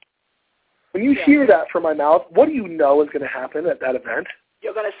up. When you hear that from my mouth, what do you know is going to happen at that event?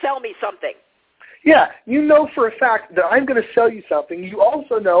 You're going to sell me something. Yeah, you know for a fact that I'm going to sell you something. You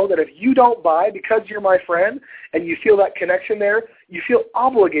also know that if you don't buy because you're my friend and you feel that connection there, you feel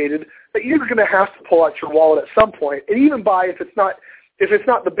obligated that you're going to have to pull out your wallet at some point and even buy if it's not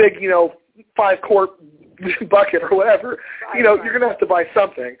the big, 5-quart bucket or whatever. Right, you're going to have to buy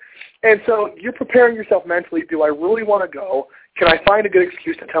something. And so you're preparing yourself mentally. Do I really want to go? Can I find a good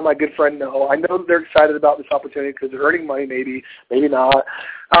excuse to tell my good friend no? I know that they're excited about this opportunity because they're earning money, maybe not.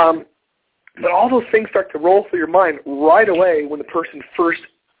 But all those things start to roll through your mind right away when the person first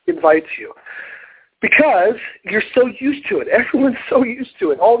invites you. Because you're so used to it. Everyone's so used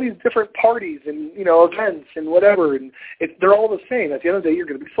to it. All these different parties and, events and whatever, and they're all the same. At the end of the day, you're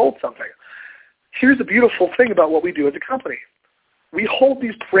going to be sold something. Here's the beautiful thing about what we do as a company. We hold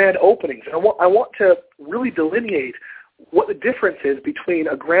these grand openings. And I want to really delineate what the difference is between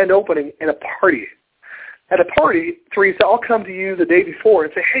a grand opening and a party. At a party, Teresa, I'll come to you the day before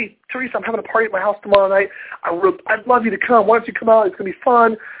and say, hey, Teresa, I'm having a party at my house tomorrow night. I'd love you to come. Why don't you come out? It's going to be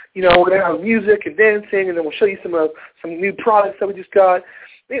fun. We're going to have music and dancing, and then we'll show you some new products that we just got.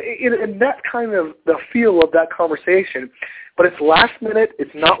 And that's kind of the feel of that conversation. But it's last minute.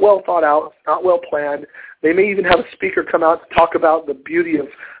 It's not well thought out. It's not well planned. They may even have a speaker come out to talk about the beauty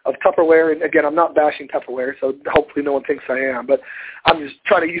of Tupperware. And, again, I'm not bashing Tupperware, so hopefully no one thinks I am. But I'm just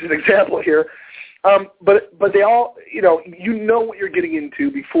trying to use an example here. But they all, you know what you're getting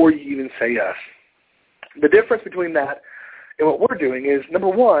into before you even say yes. The difference between that and what we're doing is, number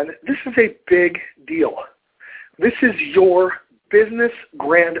one, this is a big deal. This is your business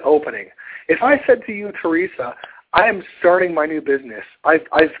grand opening. If I said to you, Teresa, I am starting my new business. I've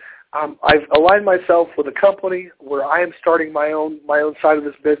aligned myself with a company where I am starting my own side of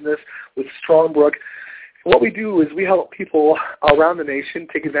this business with Strongbrook. What we do is we help people around the nation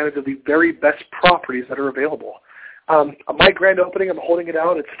take advantage of the very best properties that are available. My grand opening, I'm holding it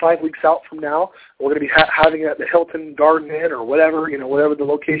out. It's 5 weeks out from now. We're going to be having it at the Hilton Garden Inn or whatever the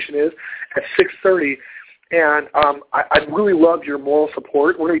location is at 6:30. And I'd really love your moral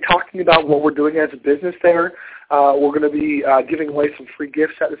support. We're going to be talking about what we're doing as a business there. We're going to be giving away some free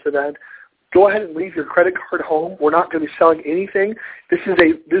gifts at this event. Go ahead and leave your credit card home. We're not going to be selling anything. This is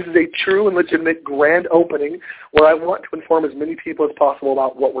a true and legitimate grand opening where I want to inform as many people as possible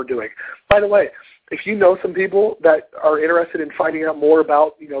about what we're doing. By the way, if you know some people that are interested in finding out more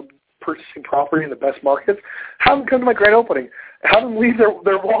about, purchasing property in the best markets, have them come to my grand opening. Have them leave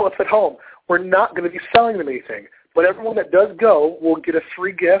their wallets at home. We're not going to be selling them anything. But everyone that does go will get a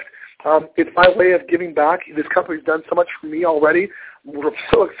free gift. It's my way of giving back. This company's done so much for me already. We're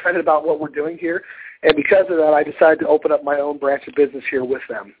so excited about what we're doing here. And because of that, I decided to open up my own branch of business here with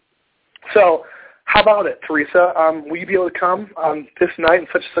them. So how about it, Teresa? Will you be able to come this night and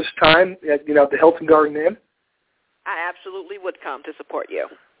such time at the Hilton Garden Inn? I absolutely would come to support you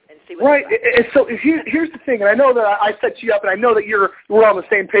and see what right. And so here's the thing, and I know that I set you up, and I know that we're on the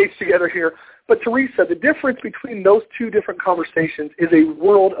same page together here. But Teresa, the difference between those two different conversations is a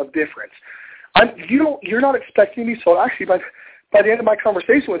world of difference. You're not expecting to be sold. Actually, by the end of my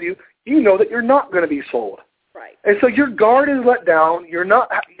conversation with you, you know that you're not going to be sold. Right. And so your guard is let down. You're not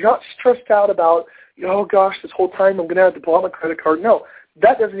stressed out about, oh gosh, this whole time I'm going to have to pull out my credit card. No,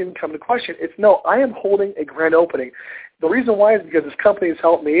 that doesn't even come to question. It's no, I am holding a grand opening. The reason why is because this company has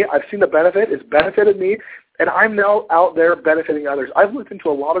helped me. I've seen the benefit. It's benefited me. And I'm now out there benefiting others. I've looked into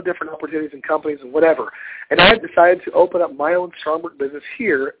a lot of different opportunities and companies and whatever. And I've decided to open up my own Strongbrook business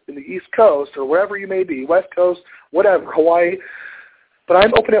here in the East Coast or wherever you may be, West Coast, whatever, Hawaii. But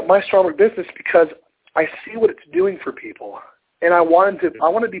I'm opening up my Strongbrook business because I see what it's doing for people. And I want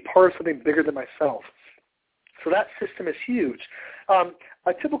to be part of something bigger than myself. So that system is huge.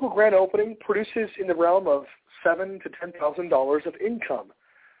 A typical grand opening produces in the realm of $7,000 to $10,000 of income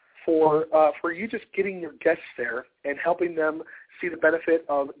for you just getting your guests there and helping them see the benefit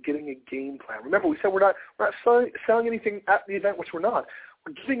of getting a game plan. Remember, we said we're not selling anything at the event, which we're not.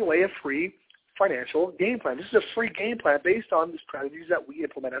 We're giving away a free financial game plan. This is a free game plan based on the strategies that we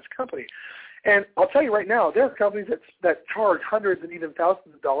implement as a company. And I'll tell you right now, there are companies that charge hundreds and even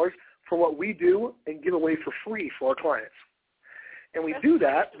thousands of dollars for what we do and give away for free for our clients. And we do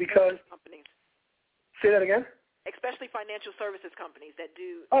that because companies. Say that again? Especially financial services companies that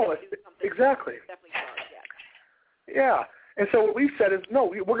do. Oh, that do something exactly. Definitely charge, yes. Yeah. And so what we've said is, no,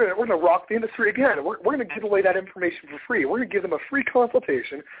 we're gonna rock the industry again. We're gonna give away that information for free. We're gonna give them a free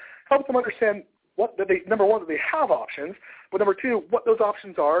consultation, help them understand number one, that they have options, but number two, what those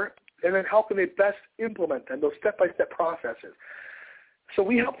options are, and then how can they best implement them, those step-by-step processes. So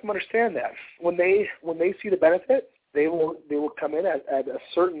we help them understand that. When they see the benefit, they will come in at a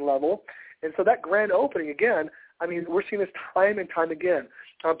certain level. And so that grand opening, again, I mean, we're seeing this time and time again.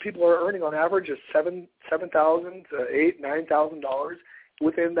 People are earning on average of $7,000 to $8,000, $9,000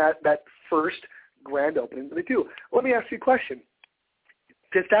 within that first grand opening that they do. Let me ask you a question.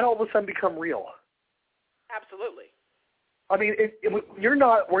 Does that all of a sudden become real? Absolutely. I mean, when you're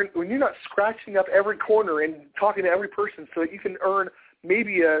not scratching up every corner and talking to every person so that you can earn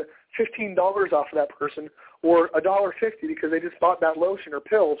maybe $15 off of that person or $1.50 because they just bought that lotion or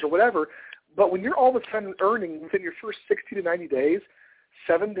pills or whatever, but when you're all of a sudden earning within your first 60 to 90 days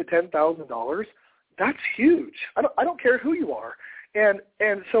 $7,000 to $10,000, that's huge. I don't care who you are, and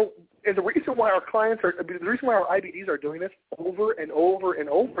the reason why our IBDs are doing this over and over and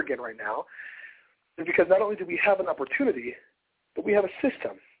over again right now is because not only do we have an opportunity, but we have a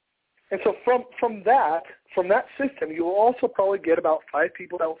system. And so from that system, you will also probably get about 5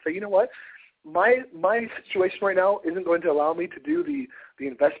 people that will say, you know what, my situation right now isn't going to allow me to do the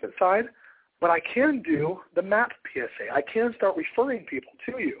investment side, but I can do the MAP PSA. I can start referring people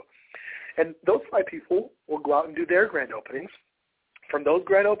to you. And those 5 people will go out and do their grand openings. From those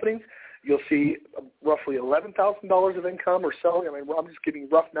grand openings, you'll see roughly $11,000 of income or so. I mean, I'm just giving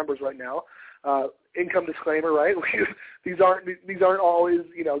rough numbers right now. Income disclaimer, right? These aren't always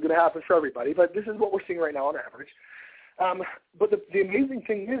going to happen for everybody, but this is what we're seeing right now on average. But the amazing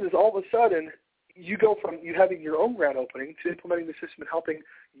thing is all of a sudden you go from you having your own grand opening to implementing the system and helping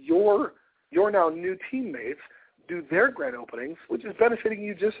your now new teammates do their grand openings, which is benefiting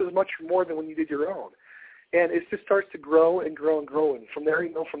you just as much or more than when you did your own. And it just starts to grow and grow and grow. And from there,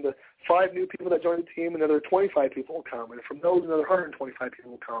 from the 5 new people that join the team, another 25 people will come. And from those, another 125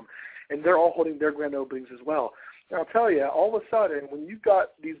 people will come. And they're all holding their grand openings as well. And I'll tell you, all of a sudden, when you've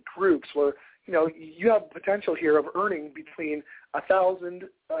got these groups where, you have potential here of earning between $100,000 to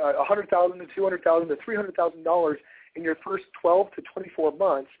 $200,000 to $300,000 in your first 12 to 24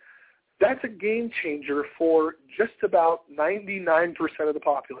 months, that's a game changer for just about 99% of the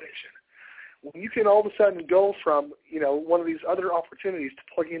population. When you can all of a sudden go from, one of these other opportunities to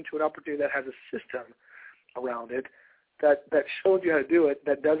plug into an opportunity that has a system around it that shows you how to do it,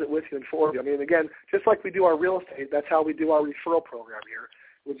 that does it with you and for you. I mean, again, just like we do our real estate, that's how we do our referral program here,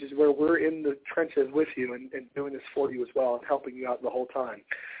 which is where we're in the trenches with you and doing this for you as well and helping you out the whole time.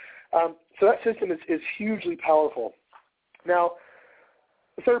 So that system is hugely powerful. Now,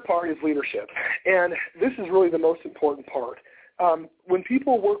 the third part is leadership, and this is really the most important part. When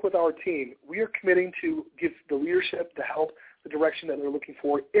people work with our team, we are committing to give the leadership, the help, the direction that they're looking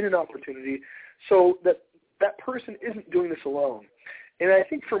for in an opportunity so that person isn't doing this alone. And I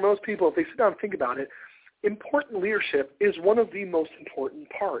think for most people, if they sit down and think about it, important leadership is one of the most important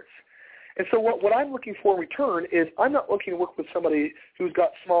parts. And so what I'm looking for in return is I'm not looking to work with somebody who's got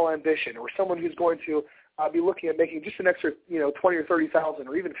small ambition or someone who's going to be looking at making just an extra, $20,000 or $30,000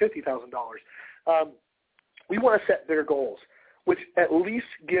 or even $50,000. We want to set bigger goals, which at least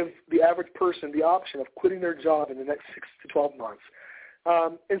give the average person the option of quitting their job in the next 6 to 12 months.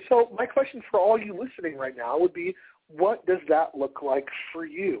 And so my question for all you listening right now would be, what does that look like for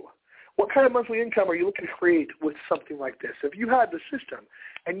you? What kind of monthly income are you looking to create with something like this? If you had the system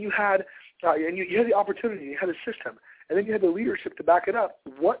and you had the opportunity, you had a system, and then you had the leadership to back it up,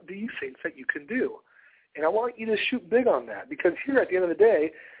 what do you think that you can do? And I want you to shoot big on that, because here at the end of the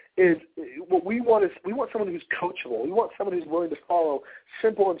day is what we want someone who's coachable. We want someone who's willing to follow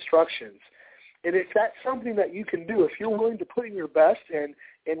simple instructions. And if that's something that you can do, if you're willing to put in your best and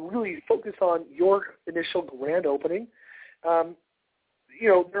really focus on your initial grand opening, there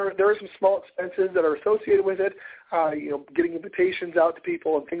are some small expenses that are associated with it, getting invitations out to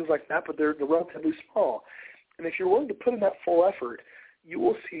people and things like that, but they're relatively small. And if you're willing to put in that full effort, you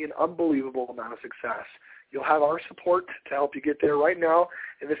will see an unbelievable amount of success. You'll have our support to help you get there right now,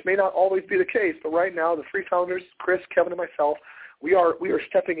 and this may not always be the case, but right now the 3 founders, Chris, Kevin, and myself, we are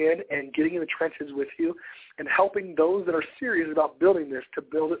stepping in and getting in the trenches with you and helping those that are serious about building this to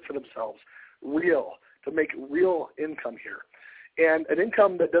build it for themselves, to make real income here. And an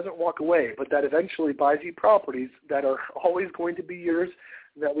income that doesn't walk away, but that eventually buys you properties that are always going to be yours,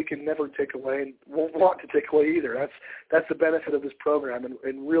 that we can never take away and won't want to take away either. That's the benefit of this program,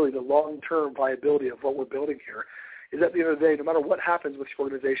 and really the long-term viability of what we're building here is at the end of the day, no matter what happens with your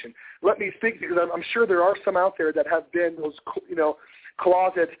organization. Let me speak, because I'm sure there are some out there that have been those,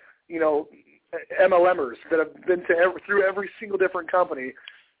 closet, MLMers that have been through every single different company.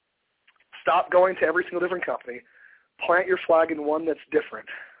 Stop going to every single different company. Plant your flag in one that's different.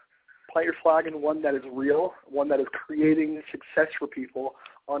 Plant your flag in one that is real, one that is creating success for people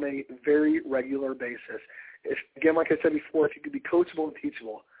on a very regular basis. Again, like I said before, if you could be coachable and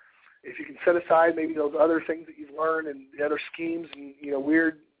teachable, if you can set aside maybe those other things that you've learned and the other schemes and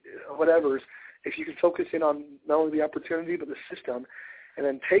weird whatevers, if you can focus in on not only the opportunity but the system, and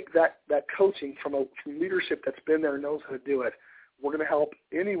then take that coaching from leadership that's been there and knows how to do it, we're going to help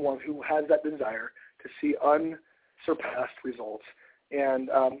anyone who has that desire to see unsurpassed results. And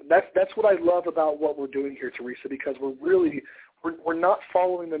that's what I love about what we're doing here, Teresa, because we're not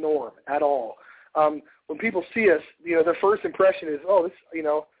following the norm at all. When people see us, their first impression is,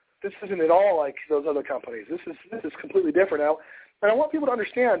 this isn't at all like those other companies. This is completely different now. And I want people to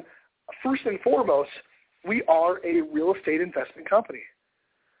understand, first and foremost, we are a real estate investment company.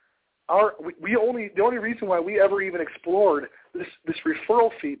 The only reason why we ever even explored this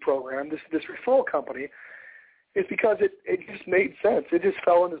referral fee program, this referral company, is because it just made sense. It just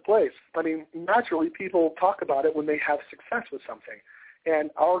fell into place. I mean, naturally, people talk about it when they have success with something.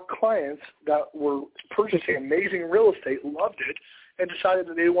 And our clients that were purchasing amazing real estate loved it and decided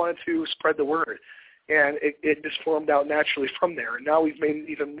that they wanted to spread the word. And it just formed out naturally from there. And now we've made it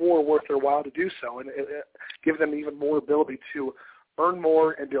even more worth their while to do so, and it gives them even more ability to earn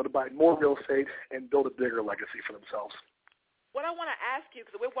more and be able to buy more real estate and build a bigger legacy for themselves. What I want to ask you,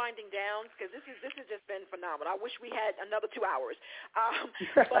 because we're winding down, because this has just been phenomenal. I wish we had another 2 hours.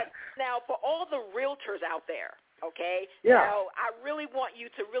 But now, for all the realtors out there, okay, now I really want you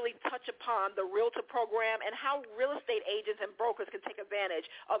to really touch upon the realtor program and how real estate agents and brokers can take advantage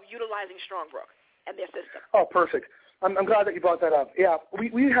of utilizing Strongbrook and their system. Oh, perfect. I'm glad that you brought that up. Yeah,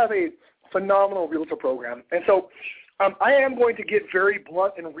 we have a phenomenal realtor program. And so I am going to get very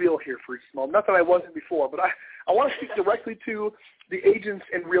blunt and real here for just a moment. Not that I wasn't before, but I want to speak directly to the agents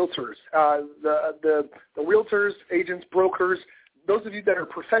and realtors, the realtors, agents, brokers, those of you that are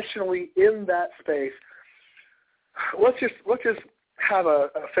professionally in that space. Let's just have a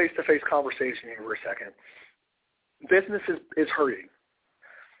face-to-face conversation here for a second. Business is hurting.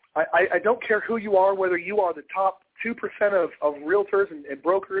 I don't care who you are, whether you are the top 2% of realtors and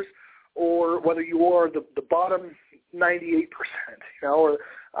brokers, or whether you are the bottom 98%, or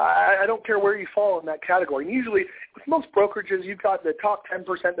I don't care where you fall in that category. And usually, with most brokerages, you've got the top 10%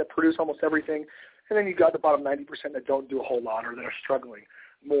 that produce almost everything, and then you've got the bottom 90% that don't do a whole lot or that are struggling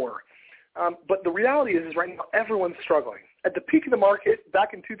more. But the reality is right now, everyone's struggling. At the peak of the market,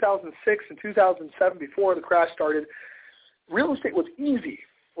 back in 2006 and 2007, before the crash started, real estate was easy.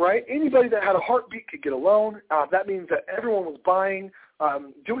 Right? Anybody that had a heartbeat could get a loan. That means that everyone was buying,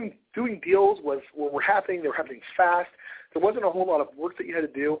 doing deals were happening. They were happening fast. There wasn't a whole lot of work that you had to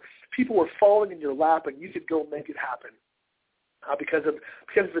do. People were falling in your lap, and you could go make it happen because of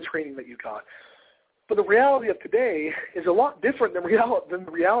the training that you got. But the reality of today is a lot different than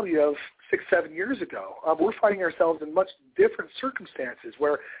the reality of 6-7 years ago. We're finding ourselves in much different circumstances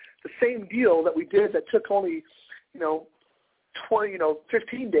where the same deal that we did that took only,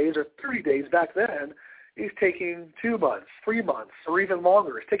 15 days or 30 days back then is taking 2 months, 3 months, or even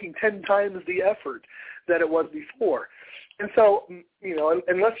longer. It's taking 10 times the effort that it was before. And so,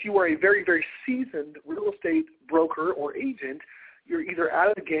 unless you are a very, very seasoned real estate broker or agent, you're either out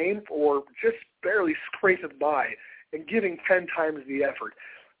of the game or just barely scraping by and giving 10 times the effort.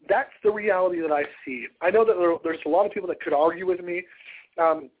 That's the reality that I see. I know that there's a lot of people that could argue with me,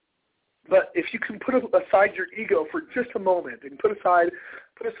 but if you can put aside your ego for just a moment and put aside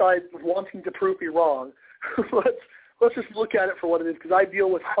wanting to prove me wrong, let's just look at it for what it is, because I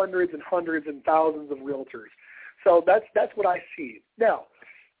deal with hundreds and hundreds and thousands of realtors. So that's what I see. Now,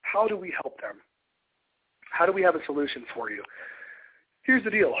 how do we help them? How do we have a solution for you? Here's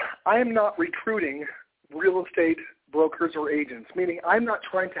the deal. I am not recruiting real estate brokers or agents, meaning I'm not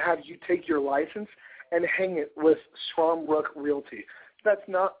trying to have you take your license and hang it with Strongbrook Realty. That's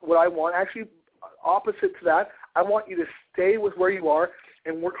not what I want. Actually, opposite to that, I want you to stay with where you are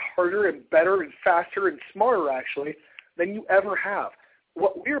and work harder and better and faster and smarter, actually, than you ever have.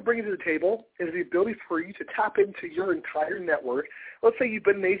 What we are bringing to the table is the ability for you to tap into your entire network. Let's say you've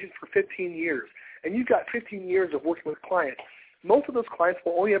been an agent for 15 years, and you've got 15 years of working with clients. Most of those clients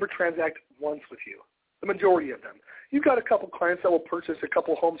will only ever transact once with you, the majority of them. You've got a couple clients that will purchase a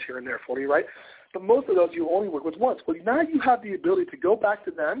couple homes here and there for you, right? But most of those you only work with once. Well, now you have the ability to go back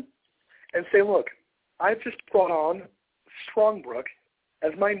to them and say, look, I've just brought on Strongbrook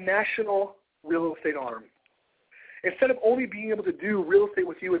as my national real estate arm. Instead of only being able to do real estate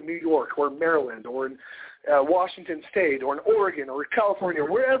with you in New York or Maryland or in Washington State or in Oregon or California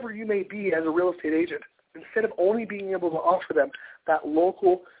or wherever you may be as a real estate agent, instead of only being able to offer them that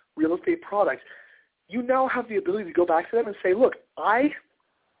local real estate product, you now have the ability to go back to them and say, look, I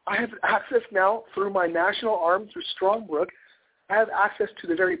have access now through my national arm, through Strongbrook. I have access to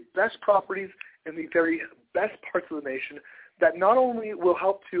the very best properties in the very best parts of the nation that not only will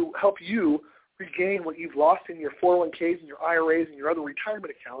help you regain what you've lost in your 401ks and your IRAs and your other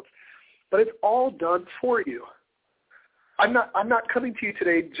retirement accounts, but it's all done for you. I'm not coming to you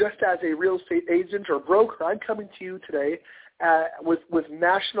today just as a real estate agent or broker. I'm coming to you today with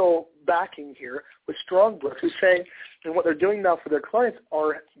national backing here, with Strongbrook, who's saying, and what they're doing now for their clients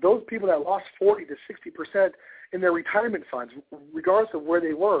are those people that lost 40 to 60% in their retirement funds, regardless of where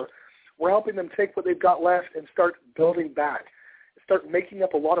they were. We're helping them take what they've got left and start building back, start making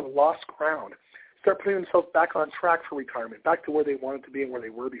up a lot of lost ground, start putting themselves back on track for retirement, back to where they wanted to be and where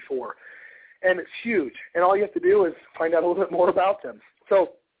they were before. And it's huge. And all you have to do is find out a little bit more about them.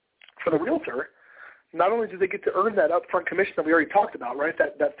 So for the realtor, not only do they get to earn that upfront commission that we already talked about, right,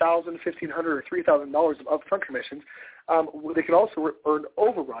 that $1,000, $1,500, or $3,000 of upfront commissions, they can also earn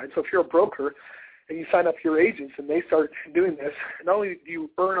overrides. So if you're a broker and you sign up your agents and they start doing this, not only do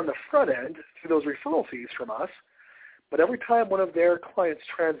you earn on the front end through those referral fees from us, but every time one of their clients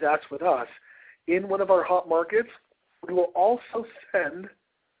transacts with us in one of our hot markets, we will also send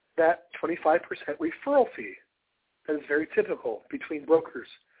that 25% referral fee. That is very typical between brokers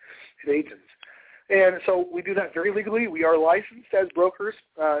and agents. And so we do that very legally. We are licensed as brokers,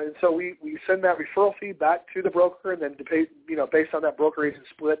 and so we send that referral fee back to the broker, and then based on that broker-agent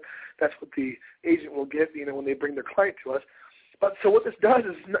split, that's what the agent will get when they bring their client to us. But so what this does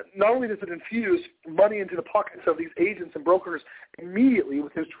is not only does it infuse money into the pockets of these agents and brokers immediately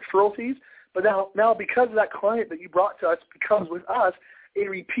with those referral fees, but now because of that client that you brought to us becomes with us a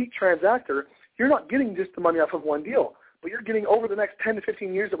repeat transactor, you're not getting just the money off of one deal, but you're getting over the next 10 to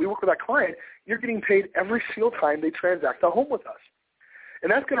 15 years that we work with that client, you're getting paid every single time they transact a home with us.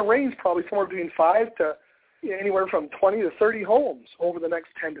 And that's going to range probably somewhere between 5 to anywhere from 20 to 30 homes over the next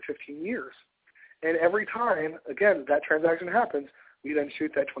 10 to 15 years. And every time, again, that transaction happens, we then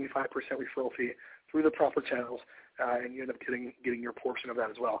shoot that 25% referral fee through the proper channels, and you end up getting your portion of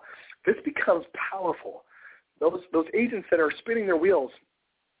that as well. This becomes powerful. Those agents that are spinning their wheels,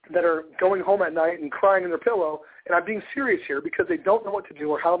 that are going home at night and crying in their pillow, and I'm being serious here because they don't know what to do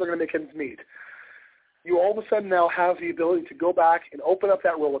or how they're going to make ends meet. You all of a sudden now have the ability to go back and open up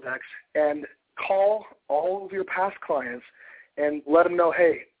that Rolodex and call all of your past clients and let them know,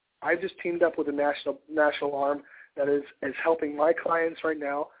 hey, I just teamed up with a national arm that is helping my clients right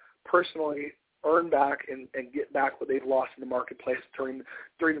now personally earn back and get back what they've lost in the marketplace during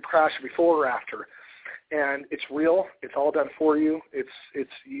the crash, before or after. And it's real. It's all done for you.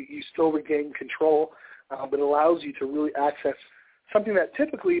 You still regain control, but it allows you to really access something that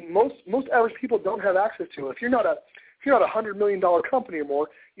typically most average people don't have access to. If you're not a $100 million company or more,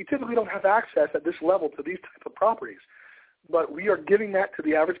 you typically don't have access at this level to these type of properties. But we are giving that to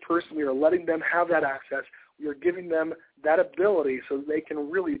the average person. We are letting them have that access. We are giving them that ability so that they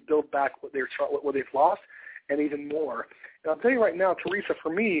can really build back what they've lost and even more. And I'll tell you right now, Teresa,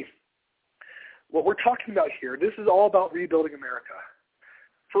 for me, what we're talking about here, this is all about rebuilding America.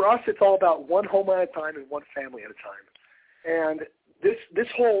 For us, it's all about one home at a time and one family at a time. And this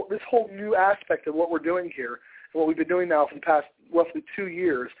whole new aspect of what we're doing here, and what we've been doing now for the past roughly 2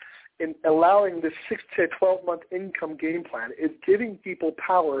 years, in allowing this 6 to 12-month income game plan, is giving people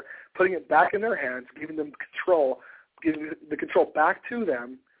power, putting it back in their hands, giving them control, giving the control back to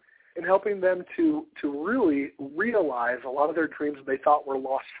them, and helping them to really realize a lot of their dreams that they thought were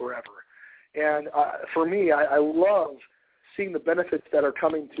lost forever. And for me, I love seeing the benefits that are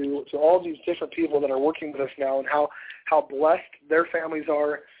coming to all these different people that are working with us now, and how blessed their families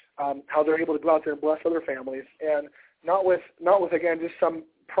are, how they're able to go out there and bless other families, and not with again just some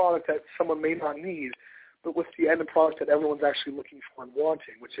product that someone may not need, but with the end product that everyone's actually looking for and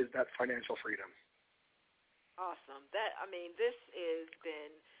wanting, which is that financial freedom. Awesome. This has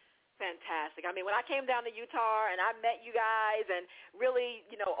been fantastic. When I came down to Utah and I met you guys and really,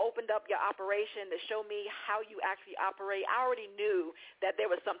 opened up your operation to show me how you actually operate, I already knew that there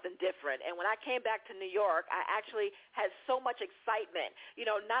was something different. And when I came back to New York, I actually had so much excitement,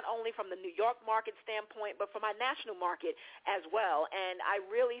 not only from the New York market standpoint, but from my national market as well. And I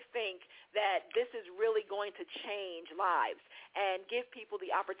really think that this is really going to change lives and give people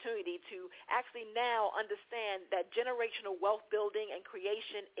the opportunity to actually now understand that generational wealth building and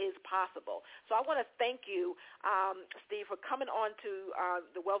creation is possible. So I want to thank you, Steve, for coming on to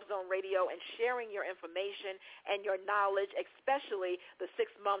the WealthZone Radio and sharing your information and your knowledge, especially the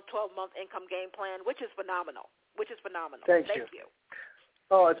 6-month, 12-month income game plan, which is phenomenal. Thank you.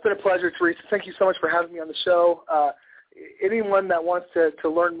 Oh, it's been a pleasure, Teresa. Thank you so much for having me on the show. Anyone that wants to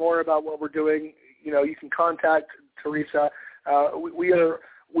learn more about what we're doing, you can contact Teresa. We're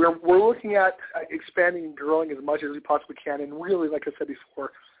looking at expanding and growing as much as we possibly can, and really, like I said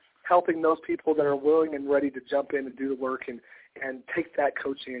before, helping those people that are willing and ready to jump in and do the work and take that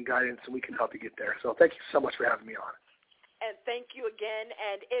coaching and guidance, and we can help you get there. So thank you so much for having me on. And thank you again.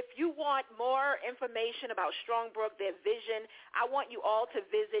 And if you want more information about Strongbrook, their vision, I want you all to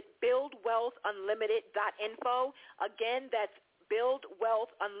visit buildwealthunlimited.info. Again, that's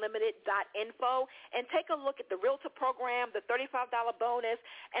buildwealthunlimited.info, and take a look at the Realtor program, the $35 bonus,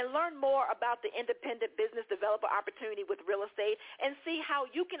 and learn more about the independent business developer opportunity with real estate, and see how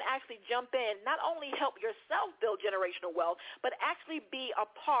you can actually jump in, not only help yourself build generational wealth, but actually be a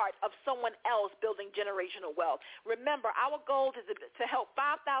part of someone else building generational wealth. Remember, our goal is to help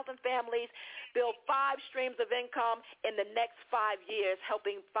 5,000 families build 5 streams of income in the next 5 years,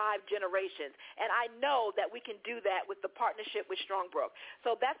 helping 5 generations. And I know that we can do that with the partnership with Strongbrook.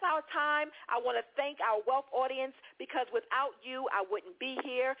 So that's our time. I want to thank our wealth audience, because without you, I wouldn't be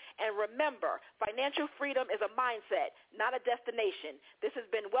here. And remember, financial freedom is a mindset, not a destination. This has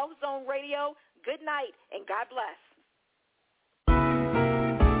been WealthZone Radio. Good night, and God bless.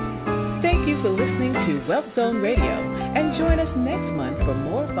 Thank you for listening to WealthZone Radio, and join us next month for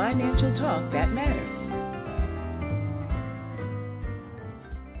more financial talk that matters.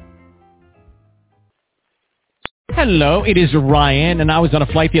 Hello, it is Ryan, and I was on a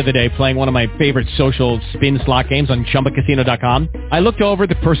flight the other day playing one of my favorite social spin slot games on ChumbaCasino.com. I looked over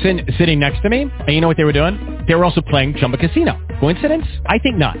the person sitting next to me, and you know what they were doing? They were also playing Chumba Casino. Coincidence? I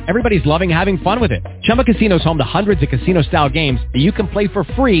think not. Everybody's loving having fun with it. Chumba Casino is home to hundreds of casino-style games that you can play for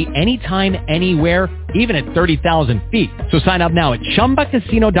free anytime, anywhere, even at 30,000 feet. So sign up now at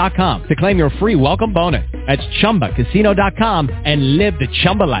ChumbaCasino.com to claim your free welcome bonus. That's ChumbaCasino.com and live the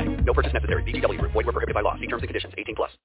Chumba life. No purchase necessary. VGW. Void where prohibited by law. See terms and conditions. 18+.